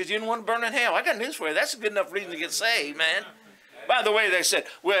saved is because you didn't want to burn in hell. I got news for you. That's a good enough reason to get saved, man. By the way, they said,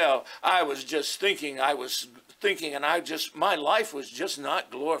 well, I was thinking, and my life was just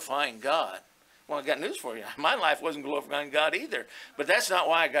not glorifying God. Well, I got news for you. My life wasn't glorifying God either. But that's not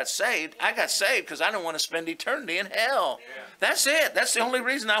why I got saved. I got saved because I didn't want to spend eternity in hell. Yeah. That's it. That's the only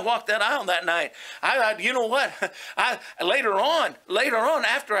reason I walked that aisle that night. You know what? Later on,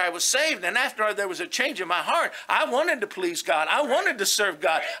 after I was saved and after there was a change in my heart, I wanted to please God. I wanted to serve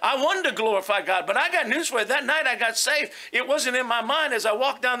God. I wanted to glorify God. But I got news for you. That night I got saved. It wasn't in my mind as I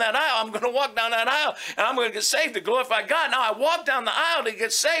walked down that aisle. I'm going to walk down that aisle and I'm going to get saved to glorify God. Now I walked down the aisle to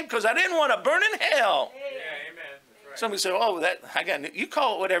get saved because I didn't want to burn in hell. Yeah, amen. Right. Somebody said, oh, you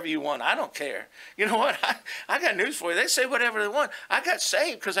call it whatever you want. I don't care. You know what? I got news for you. They say whatever they want. I got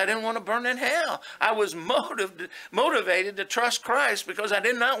saved because I didn't want to burn in hell. I was motivated to trust Christ because I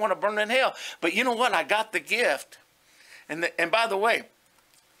did not want to burn in hell. But you know what? I got the gift. And by the way,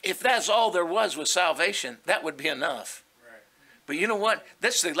 if that's all there was with salvation, that would be enough. Right. But you know what?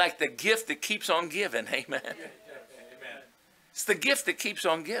 That's like the gift that keeps on giving. Amen. Amen. It's the gift that keeps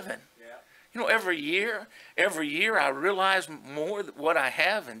on giving. You know, every year I realize more what I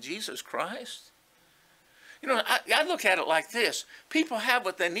have in Jesus Christ. You know, I look at it like this. People have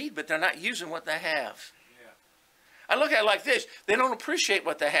what they need, but they're not using what they have. Yeah. I look at it like this. They don't appreciate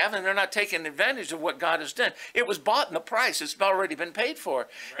what they have, and they're not taking advantage of what God has done. It was bought in the price. It's already been paid for. Right.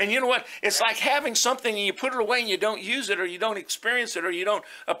 And you know what? It's like having something and you put it away and you don't use it, or you don't experience it, or you don't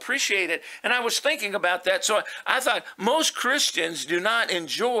appreciate it. And I was thinking about that. So I thought most Christians do not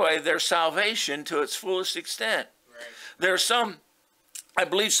enjoy their salvation to its fullest extent. Right. There are some, I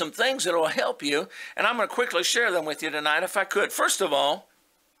believe, some things that will help you, and I'm going to quickly share them with you tonight if I could. First of all,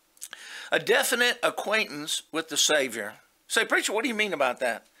 a definite acquaintance with the Savior. Say, preacher, what do you mean about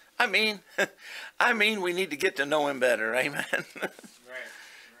that? I mean we need to get to know him better. Amen. Right.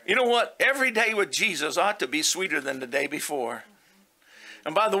 You know what? Every day with Jesus ought to be sweeter than the day before.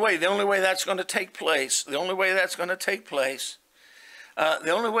 And by the way, the only way that's going to take place, the only way that's going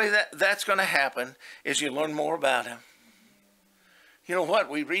to happen is you learn more about him. You know what?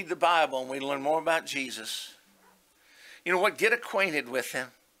 We read the Bible and we learn more about Jesus. You know what? Get acquainted with him.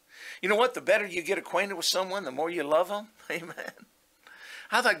 You know what? The better you get acquainted with someone, the more you love them. Amen.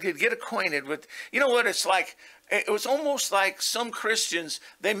 I thought you'd get acquainted with, you know what it's like? It was almost like some Christians,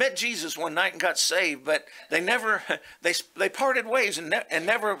 they met Jesus one night and got saved, but they never, they parted ways and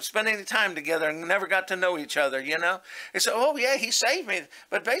never spent any time together and never got to know each other, you know? They said, oh yeah, he saved me.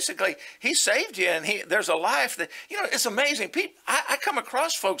 But basically, he saved you, and there's a life that, you know, it's amazing. People, I come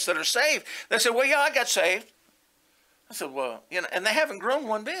across folks that are saved. They say, well, yeah, I got saved. I said, well, you know, and they haven't grown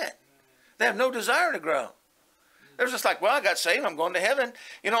one bit. They have no desire to grow. They're just like, well, I got saved, I'm going to heaven.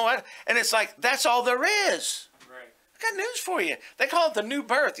 You know what? And it's like, that's all there is. Right. I got news for you. They call it the new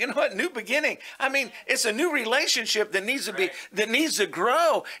birth. You know what? New beginning. I mean, it's a new relationship that needs to be, that needs to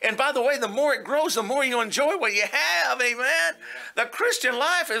grow. And by the way, the more it grows, the more you enjoy what you have. Amen. Yeah. The Christian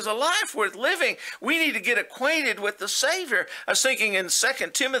life is a life worth living. We need to get acquainted with the Savior. I was thinking in 2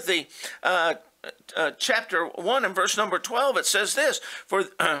 Timothy chapter 1 and verse number 12, it says this, for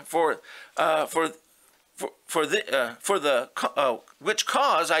which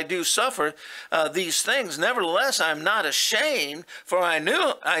cause I do suffer these things. Nevertheless, I am not ashamed, for I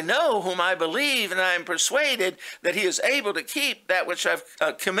know whom I believe, and I am persuaded that he is able to keep that which I've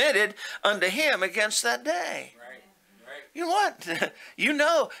committed unto him against that day. You know what?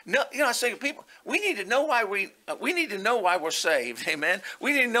 I say to people, we need to know why we're saved. Amen.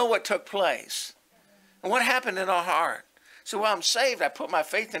 We need to know what took place and what happened in our heart. So, well, I'm saved. I put my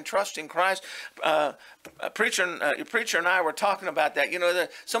faith and trust in Christ. Preacher and I were talking about that. You know,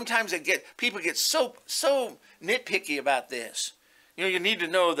 sometimes people get so nitpicky about this. You know, you need to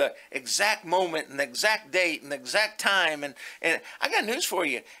know the exact moment and the exact date and the exact time. And I got news for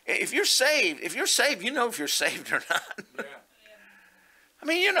you. If you're saved, you know if you're saved or not. Yeah.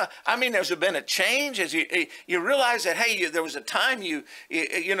 I mean, there's been a change as you realize that, hey, there was a time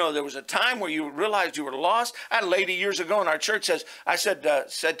there was a time where you realized you were lost. I had a lady years ago in our church said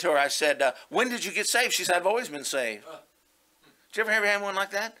to her, when did you get saved? She said, I've always been saved. Did you ever have one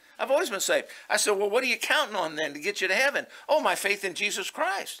like that? I've always been saved. I said, well, what are you counting on then to get you to heaven? Oh, my faith in Jesus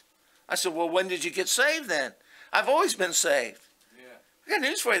Christ. I said, well, when did you get saved then? I've always been saved. Yeah. I got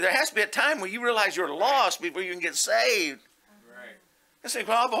news for you. There has to be a time where you realize you're lost before you can get saved. I say,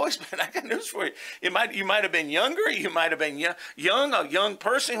 well, I've always been. I got news for you. You might have been younger. You might have been a young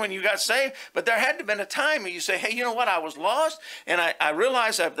person when you got saved. But there had to have been a time where you say, hey, you know what? I was lost, and I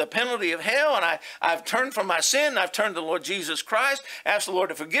realized the penalty of hell, and I've turned from my sin. I've turned to the Lord Jesus Christ. Asked the Lord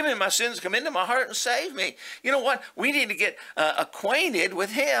to forgive me my sins, come into my heart and save me. You know what? We need to get acquainted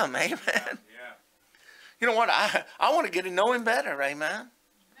with him. Amen. Yeah. You know what? I want to get to know him better. Amen.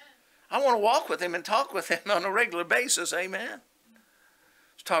 I want to walk with him and talk with him on a regular basis. Amen.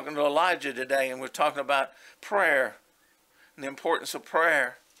 Talking to Elijah today, and we're talking about prayer and the importance of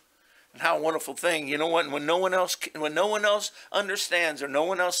prayer and how wonderful thing. You know what? When no one else understands or no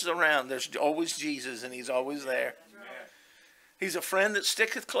one else is around, there's always Jesus, and he's always there. Amen. He's a friend that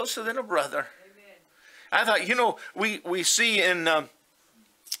sticketh closer than a brother. Amen. I thought, you know, we see in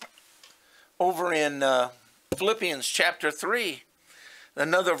over in Philippians chapter 3,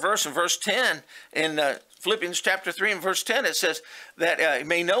 another verse in verse 10 in Philippians chapter 3 and verse 10, it says that you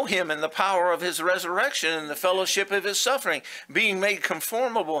may know him in the power of his resurrection and the fellowship of his suffering, being made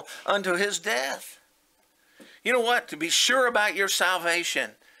conformable unto his death. You know what? To be sure about your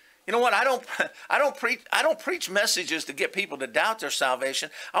salvation. You know what? I don't preach messages to get people to doubt their salvation.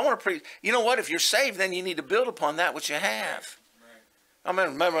 I want to preach. You know what? If you're saved, then you need to build upon that which you have. I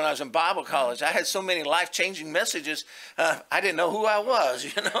remember when I was in Bible college, I had so many life-changing messages, I didn't know who I was,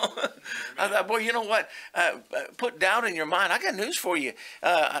 you know. I thought, boy, you know what? Put doubt in your mind. I got news for you.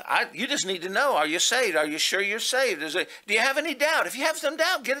 You just need to know, are you saved? Are you sure you're saved? Do you have any doubt? If you have some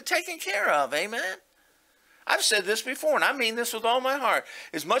doubt, get it taken care of. Amen. I've said this before, and I mean this with all my heart.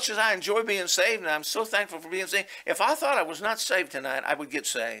 As much as I enjoy being saved, and I'm so thankful for being saved, if I thought I was not saved tonight, I would get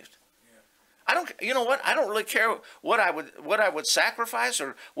saved. I don't, you know what? I don't really care what I would sacrifice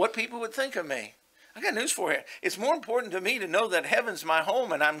or what people would think of me. I got news for you. It's more important to me to know that heaven's my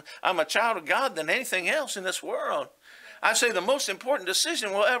home and I'm a child of God than anything else in this world. I say the most important decision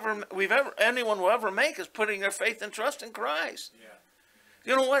anyone will ever make is putting their faith and trust in Christ. Yeah.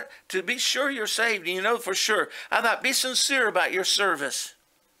 You know what? To be sure you're saved, and you know for sure. I thought, be sincere about your service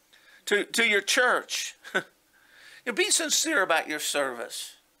to your church. Be sincere about your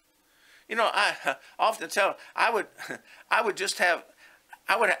service. You know, I often tell, I would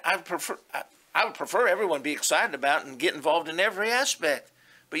prefer everyone be excited about and get involved in every aspect.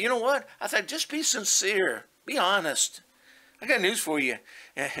 But you know what? I thought, just be sincere, be honest. I got news for you.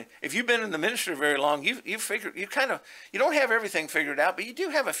 If you've been in the ministry very long, you don't have everything figured out, but you do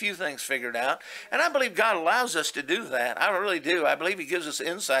have a few things figured out. And I believe God allows us to do that. I really do. I believe He gives us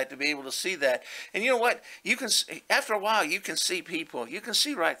insight to be able to see that. And you know what? After a while, you can see people. You can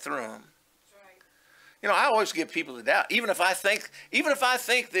see right through them. You know, I always give people the doubt. Even if I think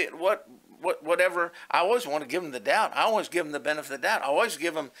that whatever, I always want to give them the doubt. I always give them the benefit of the doubt. I always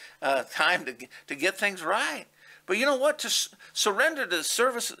give them time to get things right. But you know what? To surrender to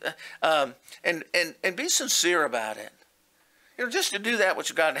service and be sincere about it. You know, just to do that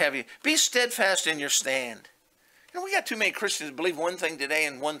which God have you. Be steadfast in your stand. You know, we got too many Christians believe one thing today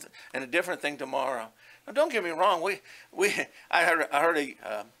and a different thing tomorrow. Now, don't get me wrong. I heard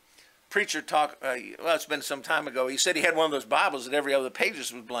a preacher talk. Well, it's been some time ago. He said he had one of those Bibles that every other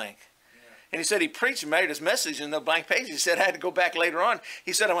pages was blank. And he said he preached and made his message in the blank pages. He said I had to go back later on.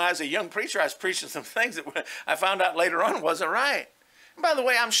 He said when I was a young preacher, I was preaching some things that I found out later on wasn't right. And by the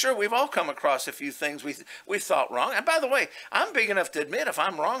way, I'm sure we've all come across a few things we thought wrong. And by the way, I'm big enough to admit if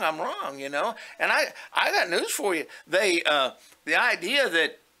I'm wrong, you know. And I got news for you. The idea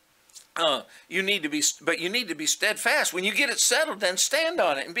that you need to be steadfast. When you get it settled, then stand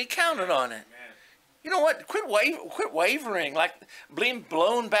on it and be counted on it. You know what? Quit wavering, like being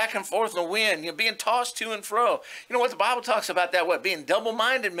blown back and forth in the wind. You're being tossed to and fro. You know what the Bible talks about that? What, being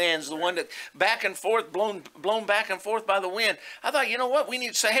double-minded man's the one that back and forth, blown back and forth by the wind. I thought, you know what? We need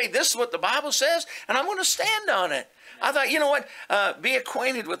to say, hey, this is what the Bible says, and I'm going to stand on it. I thought, you know what? Be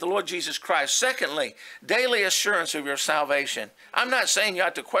acquainted with the Lord Jesus Christ. Secondly, daily assurance of your salvation. I'm not saying you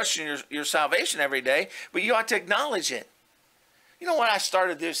ought to question your salvation every day, but you ought to acknowledge it. You know what? I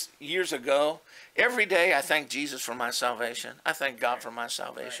started this years ago. Every day I thank Jesus for my salvation. I thank God for my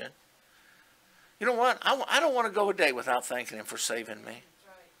salvation. You know what? I don't want to go a day without thanking Him for saving me.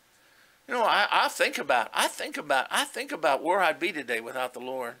 You know, I think about where I'd be today without the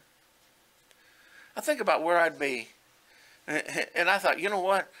Lord. I think about where I'd be. And I thought, you know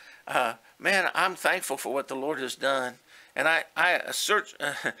what? Man, I'm thankful for what the Lord has done. And I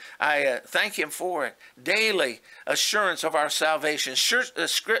thank Him for it. Daily assurance of our salvation. Search the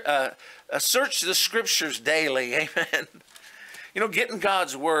Scriptures daily. Amen. You know, get in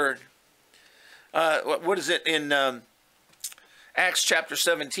God's Word. What is it in Acts chapter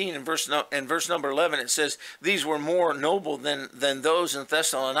 17 and verse number 11? It says, these were more noble than those in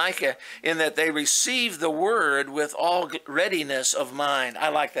Thessalonica in that they received the Word with all readiness of mind. I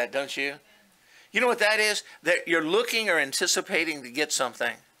like that, don't you? You know what that is? That you're looking or anticipating to get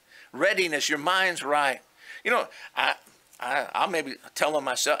something. Readiness, your mind's right. You know, I'll maybe tell them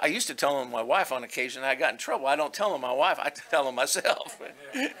myself. I used to tell them my wife on occasion. I got in trouble. I don't tell them my wife. I tell them myself.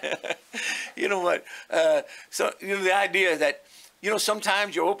 You know what? So you know the idea that, you know,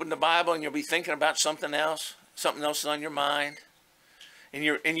 sometimes you open the Bible and you'll be thinking about something else. Something else is on your mind. And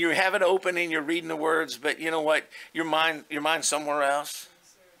you have it open and you're reading the words, but you know what? Your mind's somewhere else.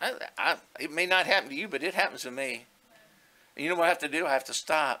 It may not happen to you, but it happens to me. And you know what I have to do? I have to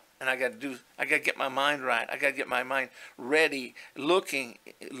stop, and I got to get my mind right. I got to get my mind ready, looking,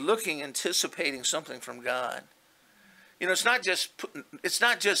 anticipating something from God. You know, it's not just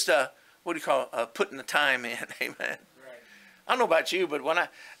what do you call putting the time in. Amen. Right. I don't know about you, but when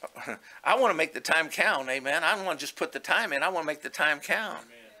I want to make the time count. Amen. I don't want to just put the time in. I want to make the time count.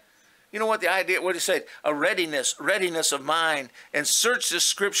 Amen. You know what the idea, what he said, a readiness of mind, and search the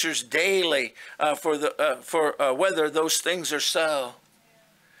Scriptures daily for whether those things are so.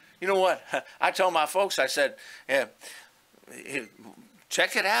 You know what? I told my folks, I said, yeah,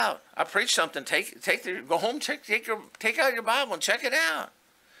 check it out. I preached something. Go home, take out your Bible and check it out.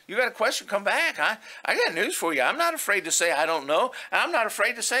 You got a question, come back. I got news for you. I'm not afraid to say I don't know. I'm not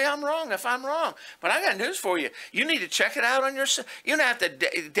afraid to say I'm wrong if I'm wrong. But I got news for you. You need to check it out on your, you have the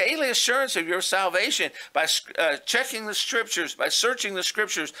daily assurance of your salvation by checking the scriptures, by searching the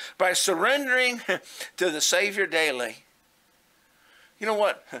scriptures, by surrendering to the Savior daily. You know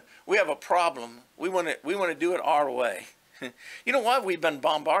what? We have a problem. We want to do it our way. You know what? We've been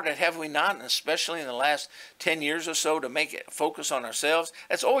bombarded, have we not? And especially in the last 10 years or so, to make it focus on ourselves.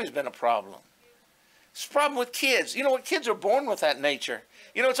 That's always been a problem. It's a problem with kids. You know what? Kids are born with that nature.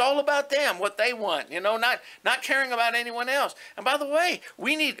 You know, it's all about them, what they want. You know, not caring about anyone else. And by the way,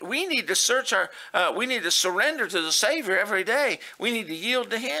 we need to search we need to surrender to the Savior every day. We need to yield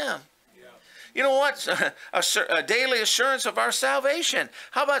to Him. You know what? A daily assurance of our salvation.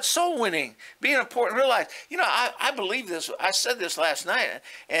 How about soul winning? Being important. Realize, you know, I believe this. I said this last night,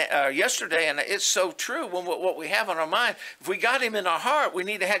 yesterday, and it's so true. When what we have on our mind, if we got Him in our heart, we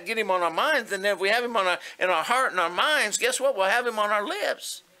need to get Him on our minds. And then if we have Him in our heart and our minds, guess what? We'll have Him on our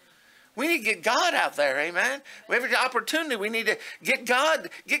lips. We need to get God out there, amen? Every opportunity, we need to get God,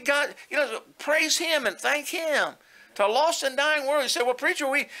 you know, praise Him and thank Him. To a lost and dying world. You say, well, preacher,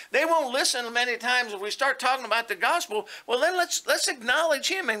 they won't listen many times if we start talking about the gospel. Well, then let's acknowledge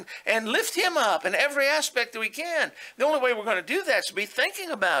Him and lift Him up in every aspect that we can. The only way we're going to do that is to be thinking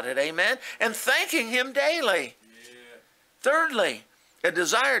about it, amen, and thanking Him daily. Yeah. Thirdly, a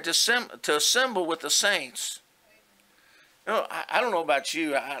desire to assemble with the saints. You know, I don't know about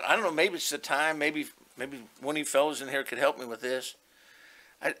you. I don't know, maybe it's the time. Maybe one of you fellows in here could help me with this.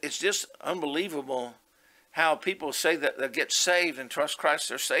 It's just unbelievable how people say that they get saved and trust Christ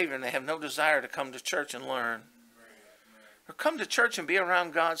their Savior, and they have no desire to come to church and learn. Or come to church and be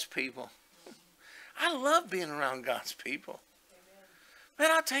around God's people. I love being around God's people.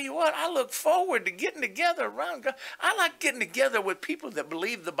 Man, I'll tell you what, I look forward to getting together around God. I like getting together with people that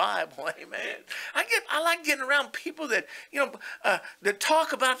believe the Bible, amen. I like getting around people that, you know, that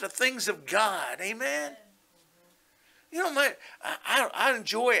talk about the things of God, amen. You know, I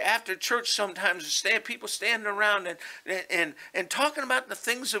enjoy after church sometimes people standing around and talking about the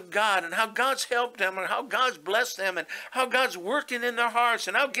things of God and how God's helped them and how God's blessed them and how God's working in their hearts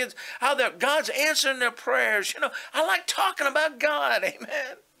and how God's answering their prayers. You know, I like talking about God.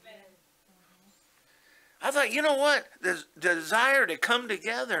 Amen. I thought, you know what? The desire to come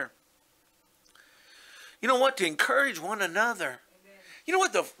together. You know what? To encourage one another. You know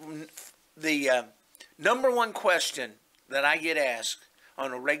what? The number one question that I get asked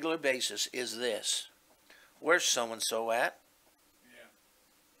on a regular basis is this: where's so-and-so at? Yeah.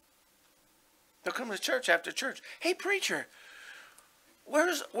 They'll come to church after church. Hey, preacher,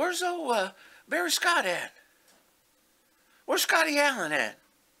 where's Barry Scott at? Where's Scotty Allen at?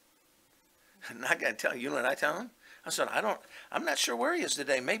 And I got to tell you, you know what I tell him? I said, I'm not sure where he is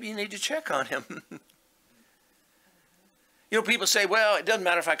today. Maybe you need to check on him. You know, people say, well, it doesn't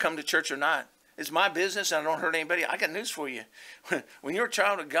matter if I come to church or not. It's my business and I don't hurt anybody. I got news for you. When you're a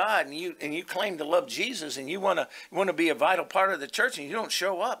child of God and you claim to love Jesus and you want to be a vital part of the church and you don't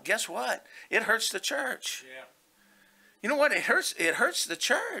show up, guess what? It hurts the church. Yeah. You know what? It hurts the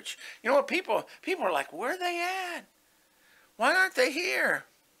church. You know what? People are like, where are they at? Why aren't they here?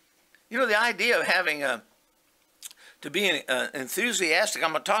 You know, the idea of having to be enthusiastic,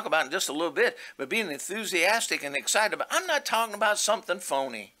 I'm going to talk about it in just a little bit, but being enthusiastic and excited about, I'm not talking about something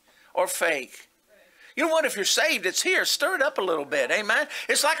phony or fake. You know what? If you're saved, it's here. Stir it up a little bit. Amen.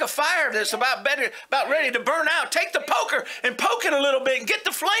 It's like a fire that's about ready to burn out. Take the poker and poke it a little bit and get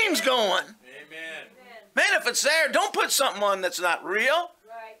the flames going. Amen. Man, if it's there, don't put something on that's not real.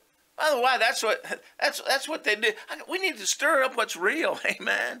 Right. By the way, that's what they do. We need to stir up what's real.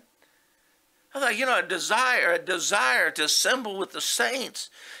 Amen. I thought, you know, a desire to assemble with the saints.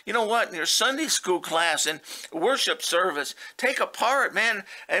 You know what? In your Sunday school class and worship service, take a part, man,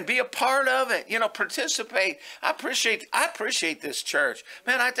 and be a part of it. You know, participate. I appreciate this church.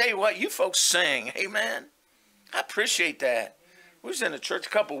 Man, I tell you what, you folks sing. Amen. I appreciate that. We was in a church a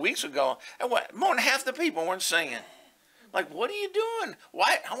couple of weeks ago, and more than half the people weren't singing. Like, what are you doing?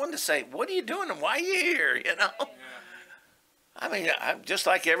 Why? I wanted to say, what are you doing and why are you here? You know? Yeah. I mean, I'm just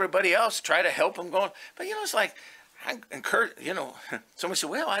like everybody else, try to help them going. But, you know, it's like, I encourage, you know, somebody said,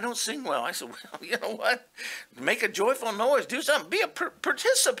 well, I don't sing well. I said, well, you know what? Make a joyful noise. Do something.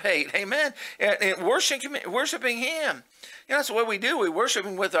 Participate. Amen. And worshiping Him. You know, that's what we do. We worship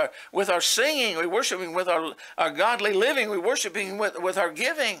Him with our singing. We worship Him with our godly living. We worship Him with our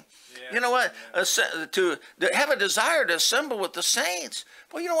giving. Yeah. You know what? To have a desire to assemble with the saints.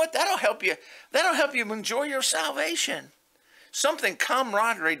 Well, you know what? That'll help you. That'll help you enjoy your salvation. Something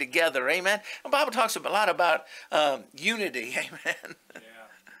camaraderie together, amen. The Bible talks a lot about unity, amen. Yeah.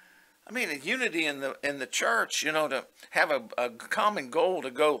 I mean, a unity in the church, you know, to have a common goal to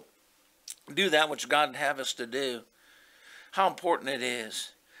go do that which God would have us to do. How important it is.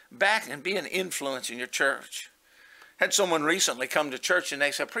 Back and be an influence in your church. Had someone recently come to church and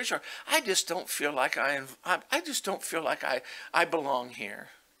they said, "Preacher, I just don't feel like I belong here.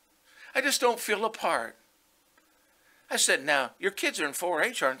 I just don't feel a part." I said, "Now, your kids are in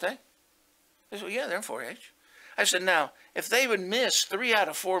 4-H, aren't they?" They said, "Well, yeah, they're in 4-H." I said, "Now, if they would miss 3 out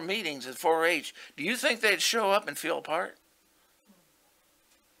of 4 meetings at 4-H, do you think they'd show up and feel a part?"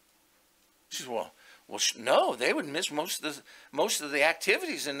 She said, well, no, they would miss most of the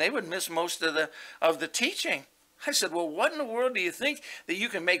activities, and they would miss most of the teaching. I said, well, what in the world do you think that you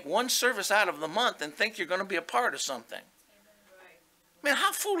can make one service out of the month and think you're going to be a part of something? Man,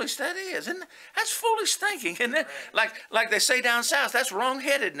 how foolish that is. And that's foolish thinking. And like they say down south, that's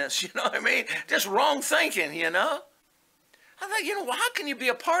wrong-headedness, you know what I mean? Just wrong thinking, you know? I thought, you know, well, how can you be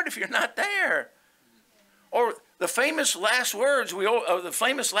a part if you're not there? Or the famous last words, the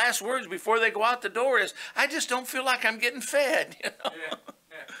famous last words before they go out the door is, "I just don't feel like I'm getting fed," you know? Yeah.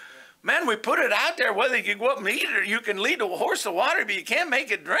 Man, we put it out there, whether you can go up and eat it or you can lead a horse to water, but you can't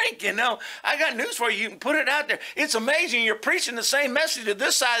make it drink, you know. I got news for you. You can put it out there. It's amazing. You're preaching the same message to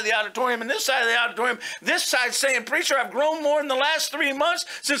this side of the auditorium and this side of the auditorium. This side saying, "Preacher, I've grown more in the last 3 months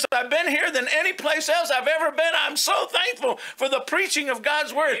since I've been here than any place else I've ever been. I'm so thankful for the preaching of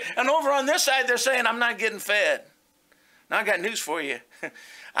God's word." And over on this side, they're saying, "I'm not getting fed." Now, I got news for you.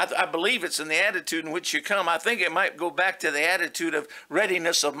 I believe it's in the attitude in which you come. I think it might go back to the attitude of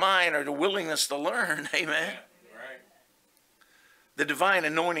readiness of mind or the willingness to learn. Amen. Yeah, right. The divine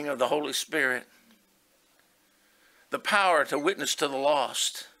anointing of the Holy Spirit. The power to witness to the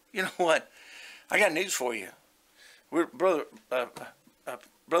lost. You know what? I got news for you. Brother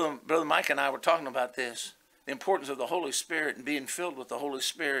Mike and I were talking about this. The importance of the Holy Spirit and being filled with the Holy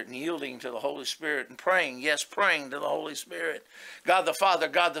Spirit and yielding to the Holy Spirit and praying, yes, praying to the Holy Spirit. God the Father,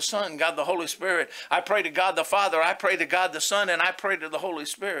 God the Son, God the Holy Spirit. I pray to God the Father, I pray to God the Son, and I pray to the Holy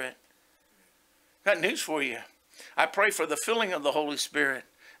Spirit. Got news for you. I pray for the filling of the Holy Spirit.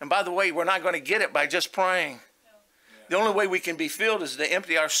 And by the way, we're not going to get it by just praying. The only way we can be filled is to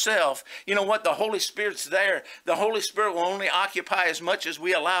empty ourselves. You know what? The Holy Spirit's there. The Holy Spirit will only occupy as much as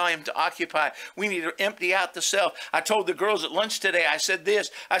we allow Him to occupy. We need to empty out the self. I told the girls at lunch today, I said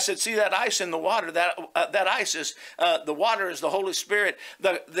this. I said, see that ice in the water? That ice is, the water is the Holy Spirit.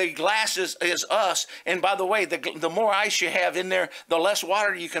 The glass is us. And by the way, the more ice you have in there, the less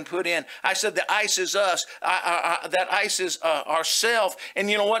water you can put in. I said the ice is us. That ice is ourself. And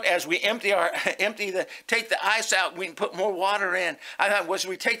you know what? As we take the ice out, we can put more water in. I thought as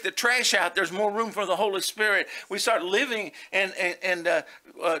we take the trash out, there's more room for the Holy Spirit. We start living and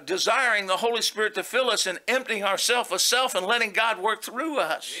desiring the Holy Spirit to fill us and emptying ourselves of self and letting God work through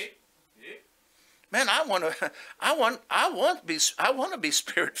us. Man, I want to be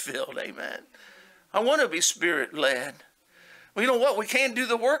Spirit filled. Amen. I want to be Spirit led. Well, you know what? We can't do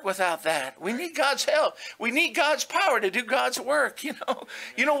the work without that. We need God's help. We need God's power to do God's work, you know.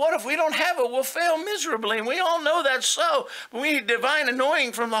 You know what? If we don't have it, we'll fail miserably, and we all know that's so. But we need divine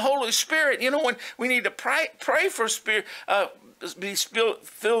anointing from the Holy Spirit. You know, when we need to pray for Spirit, be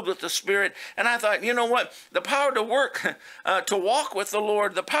filled with the Spirit. And I thought, you know what? The power to work, to walk with the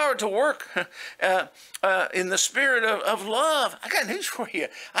Lord, the power to work in the spirit of love. I got news for you.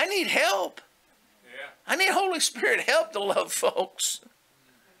 I need help. I need Holy Spirit help to love folks.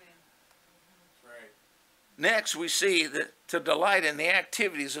 Right. Next, we see that to delight in the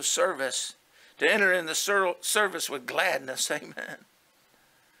activities of service, to enter in the service with gladness. Amen.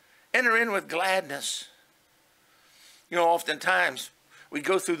 Enter in with gladness. You know, oftentimes we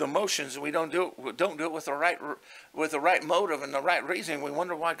go through the motions and we don't do it with the right motive and the right reason. We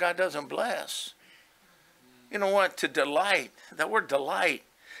wonder why God doesn't bless. You know what? To delight. That word delight.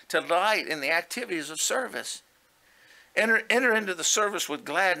 To delight in the activities of service. Enter into the service with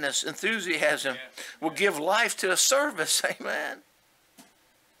gladness. Enthusiasm will give life to a service. Amen.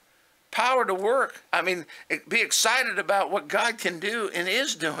 Power to work. I mean, be excited about what God can do and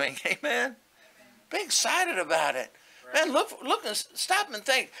is doing. Amen. Be excited about it. Man, look and stop and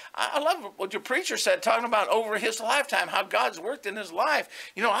think. I love what your preacher said, talking about over his lifetime, how God's worked in his life.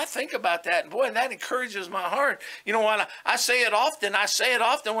 You know, I think about that, and boy, that encourages my heart. You know what? I say it often. I say it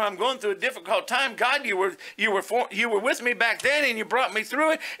often when I'm going through a difficult time. God, you were with me back then, and you brought me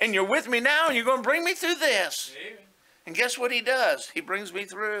through it, and you're with me now, and you're going to bring me through this. Amen. And guess what He does? He brings me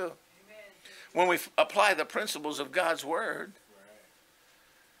through. Amen. When we apply the principles of God's Word.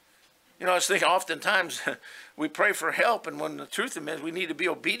 You know, I was thinking oftentimes we pray for help, and when the truth of it is we need to be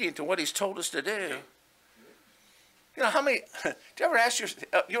obedient to what He's told us to do. You know, how many, do you ever ask yourself,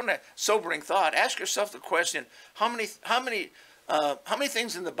 you know, a sobering thought, ask yourself the question, how many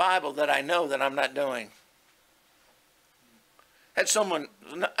things in the Bible that I know that I'm not doing? Had someone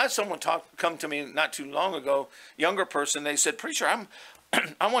come to me not too long ago, younger person, they said, preacher,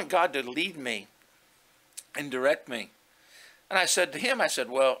 I want God to lead me and direct me. And I said to him, I said,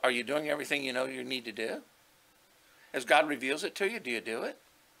 well, are you doing everything you know you need to do? As God reveals it to you, do you do it?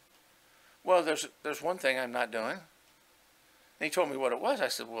 Well, there's one thing I'm not doing. And he told me what it was. I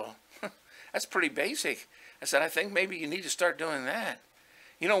said, well, that's pretty basic. I said, I think maybe you need to start doing that.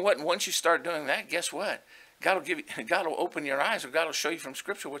 You know what? Once you start doing that, guess what? God will open your eyes, or God will show you from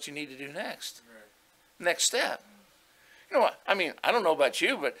Scripture what you need to do next. Right. Next step. You know what? I mean, I don't know about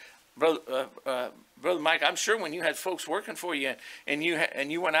you, but Brother Mike, I'm sure when you had folks working for you and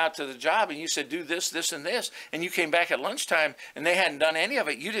you went out to the job and you said, do this, this, and this, and you came back at lunchtime and they hadn't done any of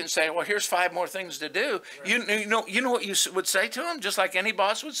it, you didn't say, well, here's 5 more things to do. Right. You know what you would say to them, just like any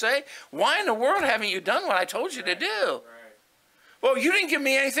boss would say? Why in the world haven't you done what I told you to do? Right. Well, you didn't give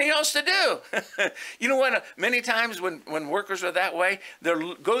me anything else to do. You know what? Many times when workers are that way,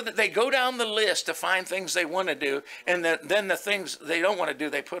 they go down the list to find things they want to do, and then the things they don't want to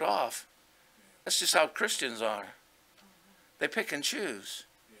do, they put off. That's just how Christians are. They pick and choose.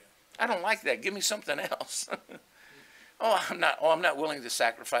 I don't like that. Give me something else. I'm not willing to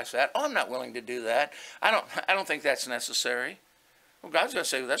sacrifice that. I'm not willing to do that. I don't think that's necessary. Well, God's going to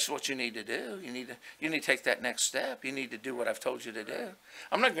say, well, that's what you need to do. You need to take that next step. You need to do what I've told you to do.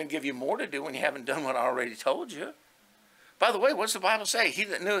 I'm not going to give you more to do when you haven't done what I already told you. By the way, what's the Bible say? He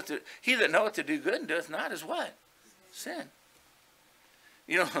that knoweth to do good and doeth not is what? Sin.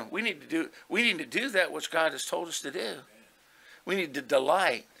 You know, we need to do that which God has told us to do. We need to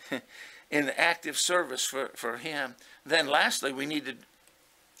delight in the active service for Him. Then lastly, we need to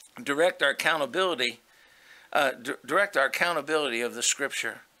direct our accountability of the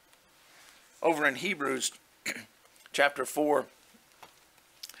Scripture. Over in Hebrews chapter 4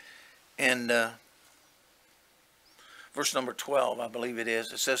 and verse number 12, I believe it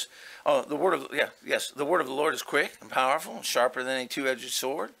is. It says, the word of the Lord is quick and powerful, and sharper than any two-edged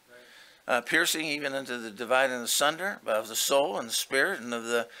sword, piercing even unto the dividing asunder of the soul and the spirit and of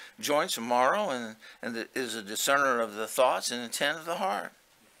the joints and marrow, and is a discerner of the thoughts and intent of the heart.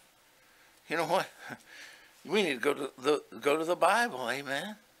 You know what? We need to go to the Bible,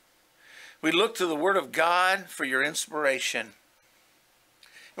 amen. We look to the Word of God for your inspiration.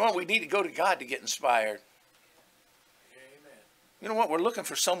 You know what? We need to go to God to get inspired. Amen. You know what? We're looking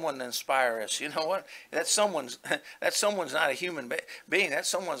for someone to inspire us. You know what? That someone's not a human being. That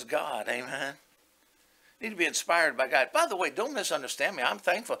someone's God, amen. You need to be inspired by God. By the way, don't misunderstand me. I'm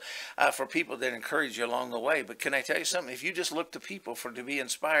thankful for people that encourage you along the way. But can I tell you something? If you just look to people to be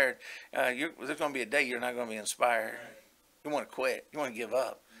inspired, there's going to be a day you're not going to be inspired. You want to quit. You want to give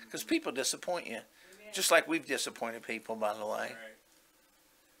up. Because people disappoint you. Just like we've disappointed people, by the way.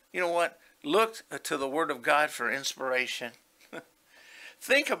 You know what? Look to the Word of God for inspiration.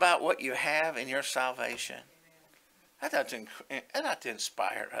 Think about what you have in your salvation. That ought to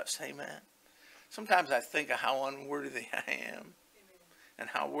inspire us. Amen. Sometimes I think of how unworthy I am and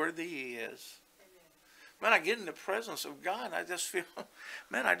how worthy He is. Man, I get in the presence of God, I just feel,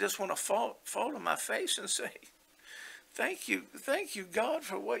 man, I just want to fall on my face and say, thank you, God,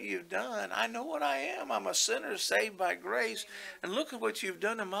 for what you've done. I know what I am. I'm a sinner saved by grace. And look at what you've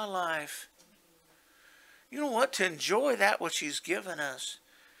done in my life. You know what? To enjoy that which He's given us.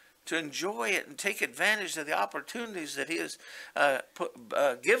 To enjoy it and take advantage of the opportunities that He has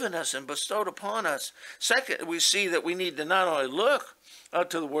given us and bestowed upon us. Second, we see that we need to not only look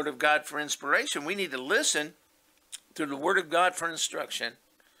to the Word of God for inspiration, we need to listen to the Word of God for instruction.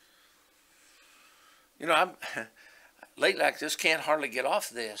 You know, I'm lately I just can't hardly get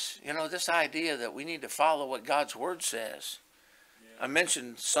off this. You know, this idea that we need to follow what God's Word says. I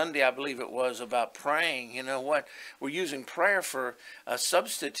mentioned Sunday, I believe it was, about praying. You know what? We're using prayer for a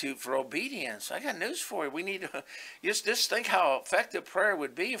substitute for obedience. I got news for you. We need to just think how effective prayer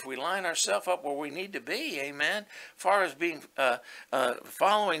would be if we line ourselves up where we need to be. Amen. As far as being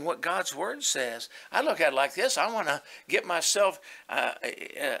following what God's Word says, I look at it like this. I want to get myself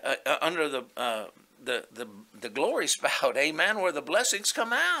under the glory spout. Amen. Where the blessings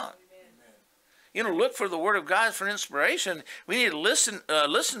come out. You know, look for the Word of God for inspiration. We need to listen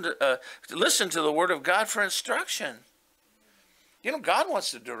to the Word of God for instruction. You know, God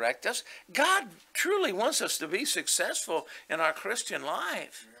wants to direct us. God truly wants us to be successful in our Christian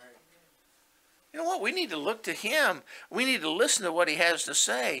life. You know what? We need to look to Him. We need to listen to what He has to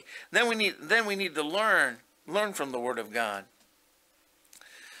say. Then we need to learn from the Word of God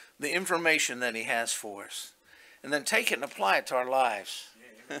the information that He has for us. and then take it and apply it to our lives.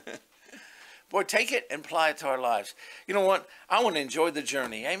 Boy, take it and apply it to our lives. You know what? I want to enjoy the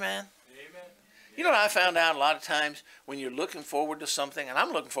journey. Amen? Amen. You know what I found out a lot of times when you're looking forward to something, and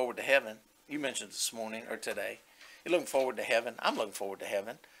I'm looking forward to heaven. You mentioned this morning or today. You're looking forward to heaven. I'm looking forward to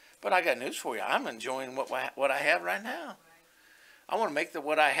heaven. But I got news for you. I'm enjoying what I have right now. I want to make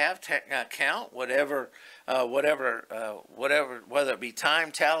what I have count, whatever, whether it be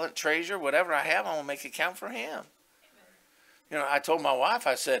time, talent, treasure, whatever I have, I want to make it count for Him. You know, I told my wife,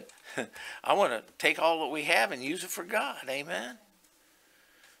 I said, I want to take all that we have and use it for God. Amen.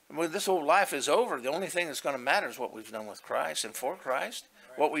 When this whole life is over, the only thing that's going to matter is what we've done with Christ and for Christ,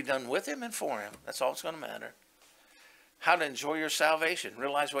 what we've done with Him and for Him. That's all that's going to matter. How to enjoy your salvation.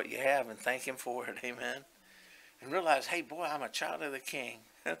 Realize what you have and thank Him for it. Amen. And realize, hey, boy, I'm a child of the King.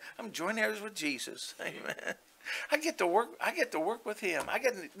 I'm joint heirs with Jesus. Amen. I get to work with Him. I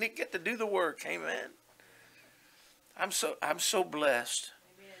get to do the work. Amen. I'm so blessed.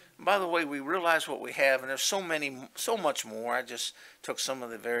 By the way, we realize what we have, and there's so much more. I just took some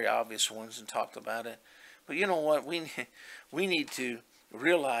of the very obvious ones and talked about it. But you know what? We need to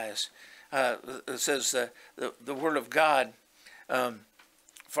realize. It says the Word of God,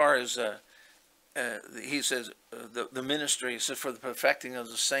 far as he says the ministry. It says for the perfecting of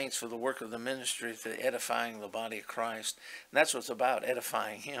the saints, for the work of the ministry, for the edifying the body of Christ. And that's what it's about,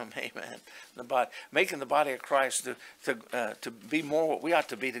 edifying Him. Amen. Making the body of Christ to be more what we ought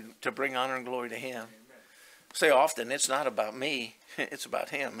to be, to bring honor and glory to Him. Amen. Say often, it's not about me, it's about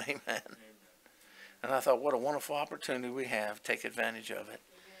Him. Amen. Amen. And I thought, what a wonderful opportunity we have. Take advantage of it.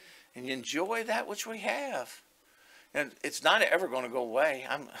 And you enjoy that which we have. And it's not ever going to go away.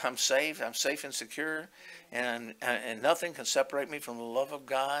 I'm safe. I'm safe and secure. And nothing can separate me from the love of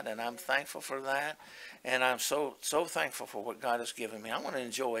God. And I'm thankful for that. And I'm so thankful for what God has given me. I want to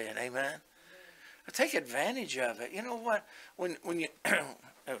enjoy it. Amen. Take advantage of it. You know what? When you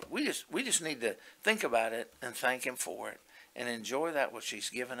we just need to think about it and thank Him for it. And enjoy that which He's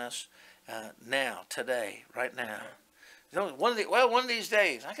given us now, today, right now. One of these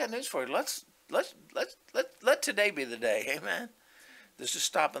days, I got news for you. Let today be the day. Amen. Just to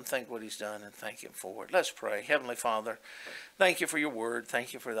stop and think what He's done and thank Him for it. Let's pray. Heavenly Father, thank You for Your word.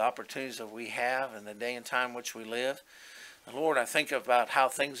 Thank You for the opportunities that we have in the day and time which we live. And Lord, I think about how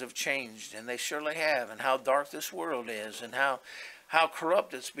things have changed, and they surely have, and how dark this world is, and how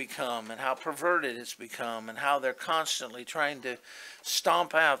corrupt it's become, and how perverted it's become, and how they're constantly trying to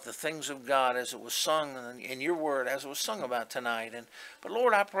stomp out the things of God as it was sung in Your word, as it was sung about tonight. But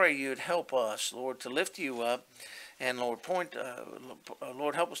Lord, I pray You'd help us, Lord, to lift You up, and Lord,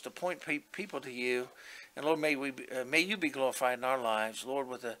 Lord, help us to point people to You. And Lord, may You be glorified in our lives, Lord,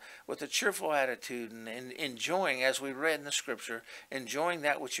 with a cheerful attitude and enjoying, as we read in the Scripture, enjoying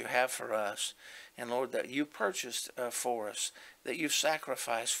that which You have for us. And Lord, that You purchased for us, that You've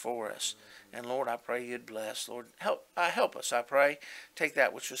sacrificed for us. And Lord, I pray You'd bless. Lord, help us, I pray. Take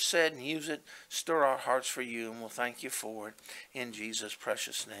that which was said and use it. Stir our hearts for You, and we'll thank You for it. In Jesus'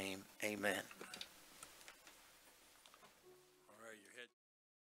 precious name, amen.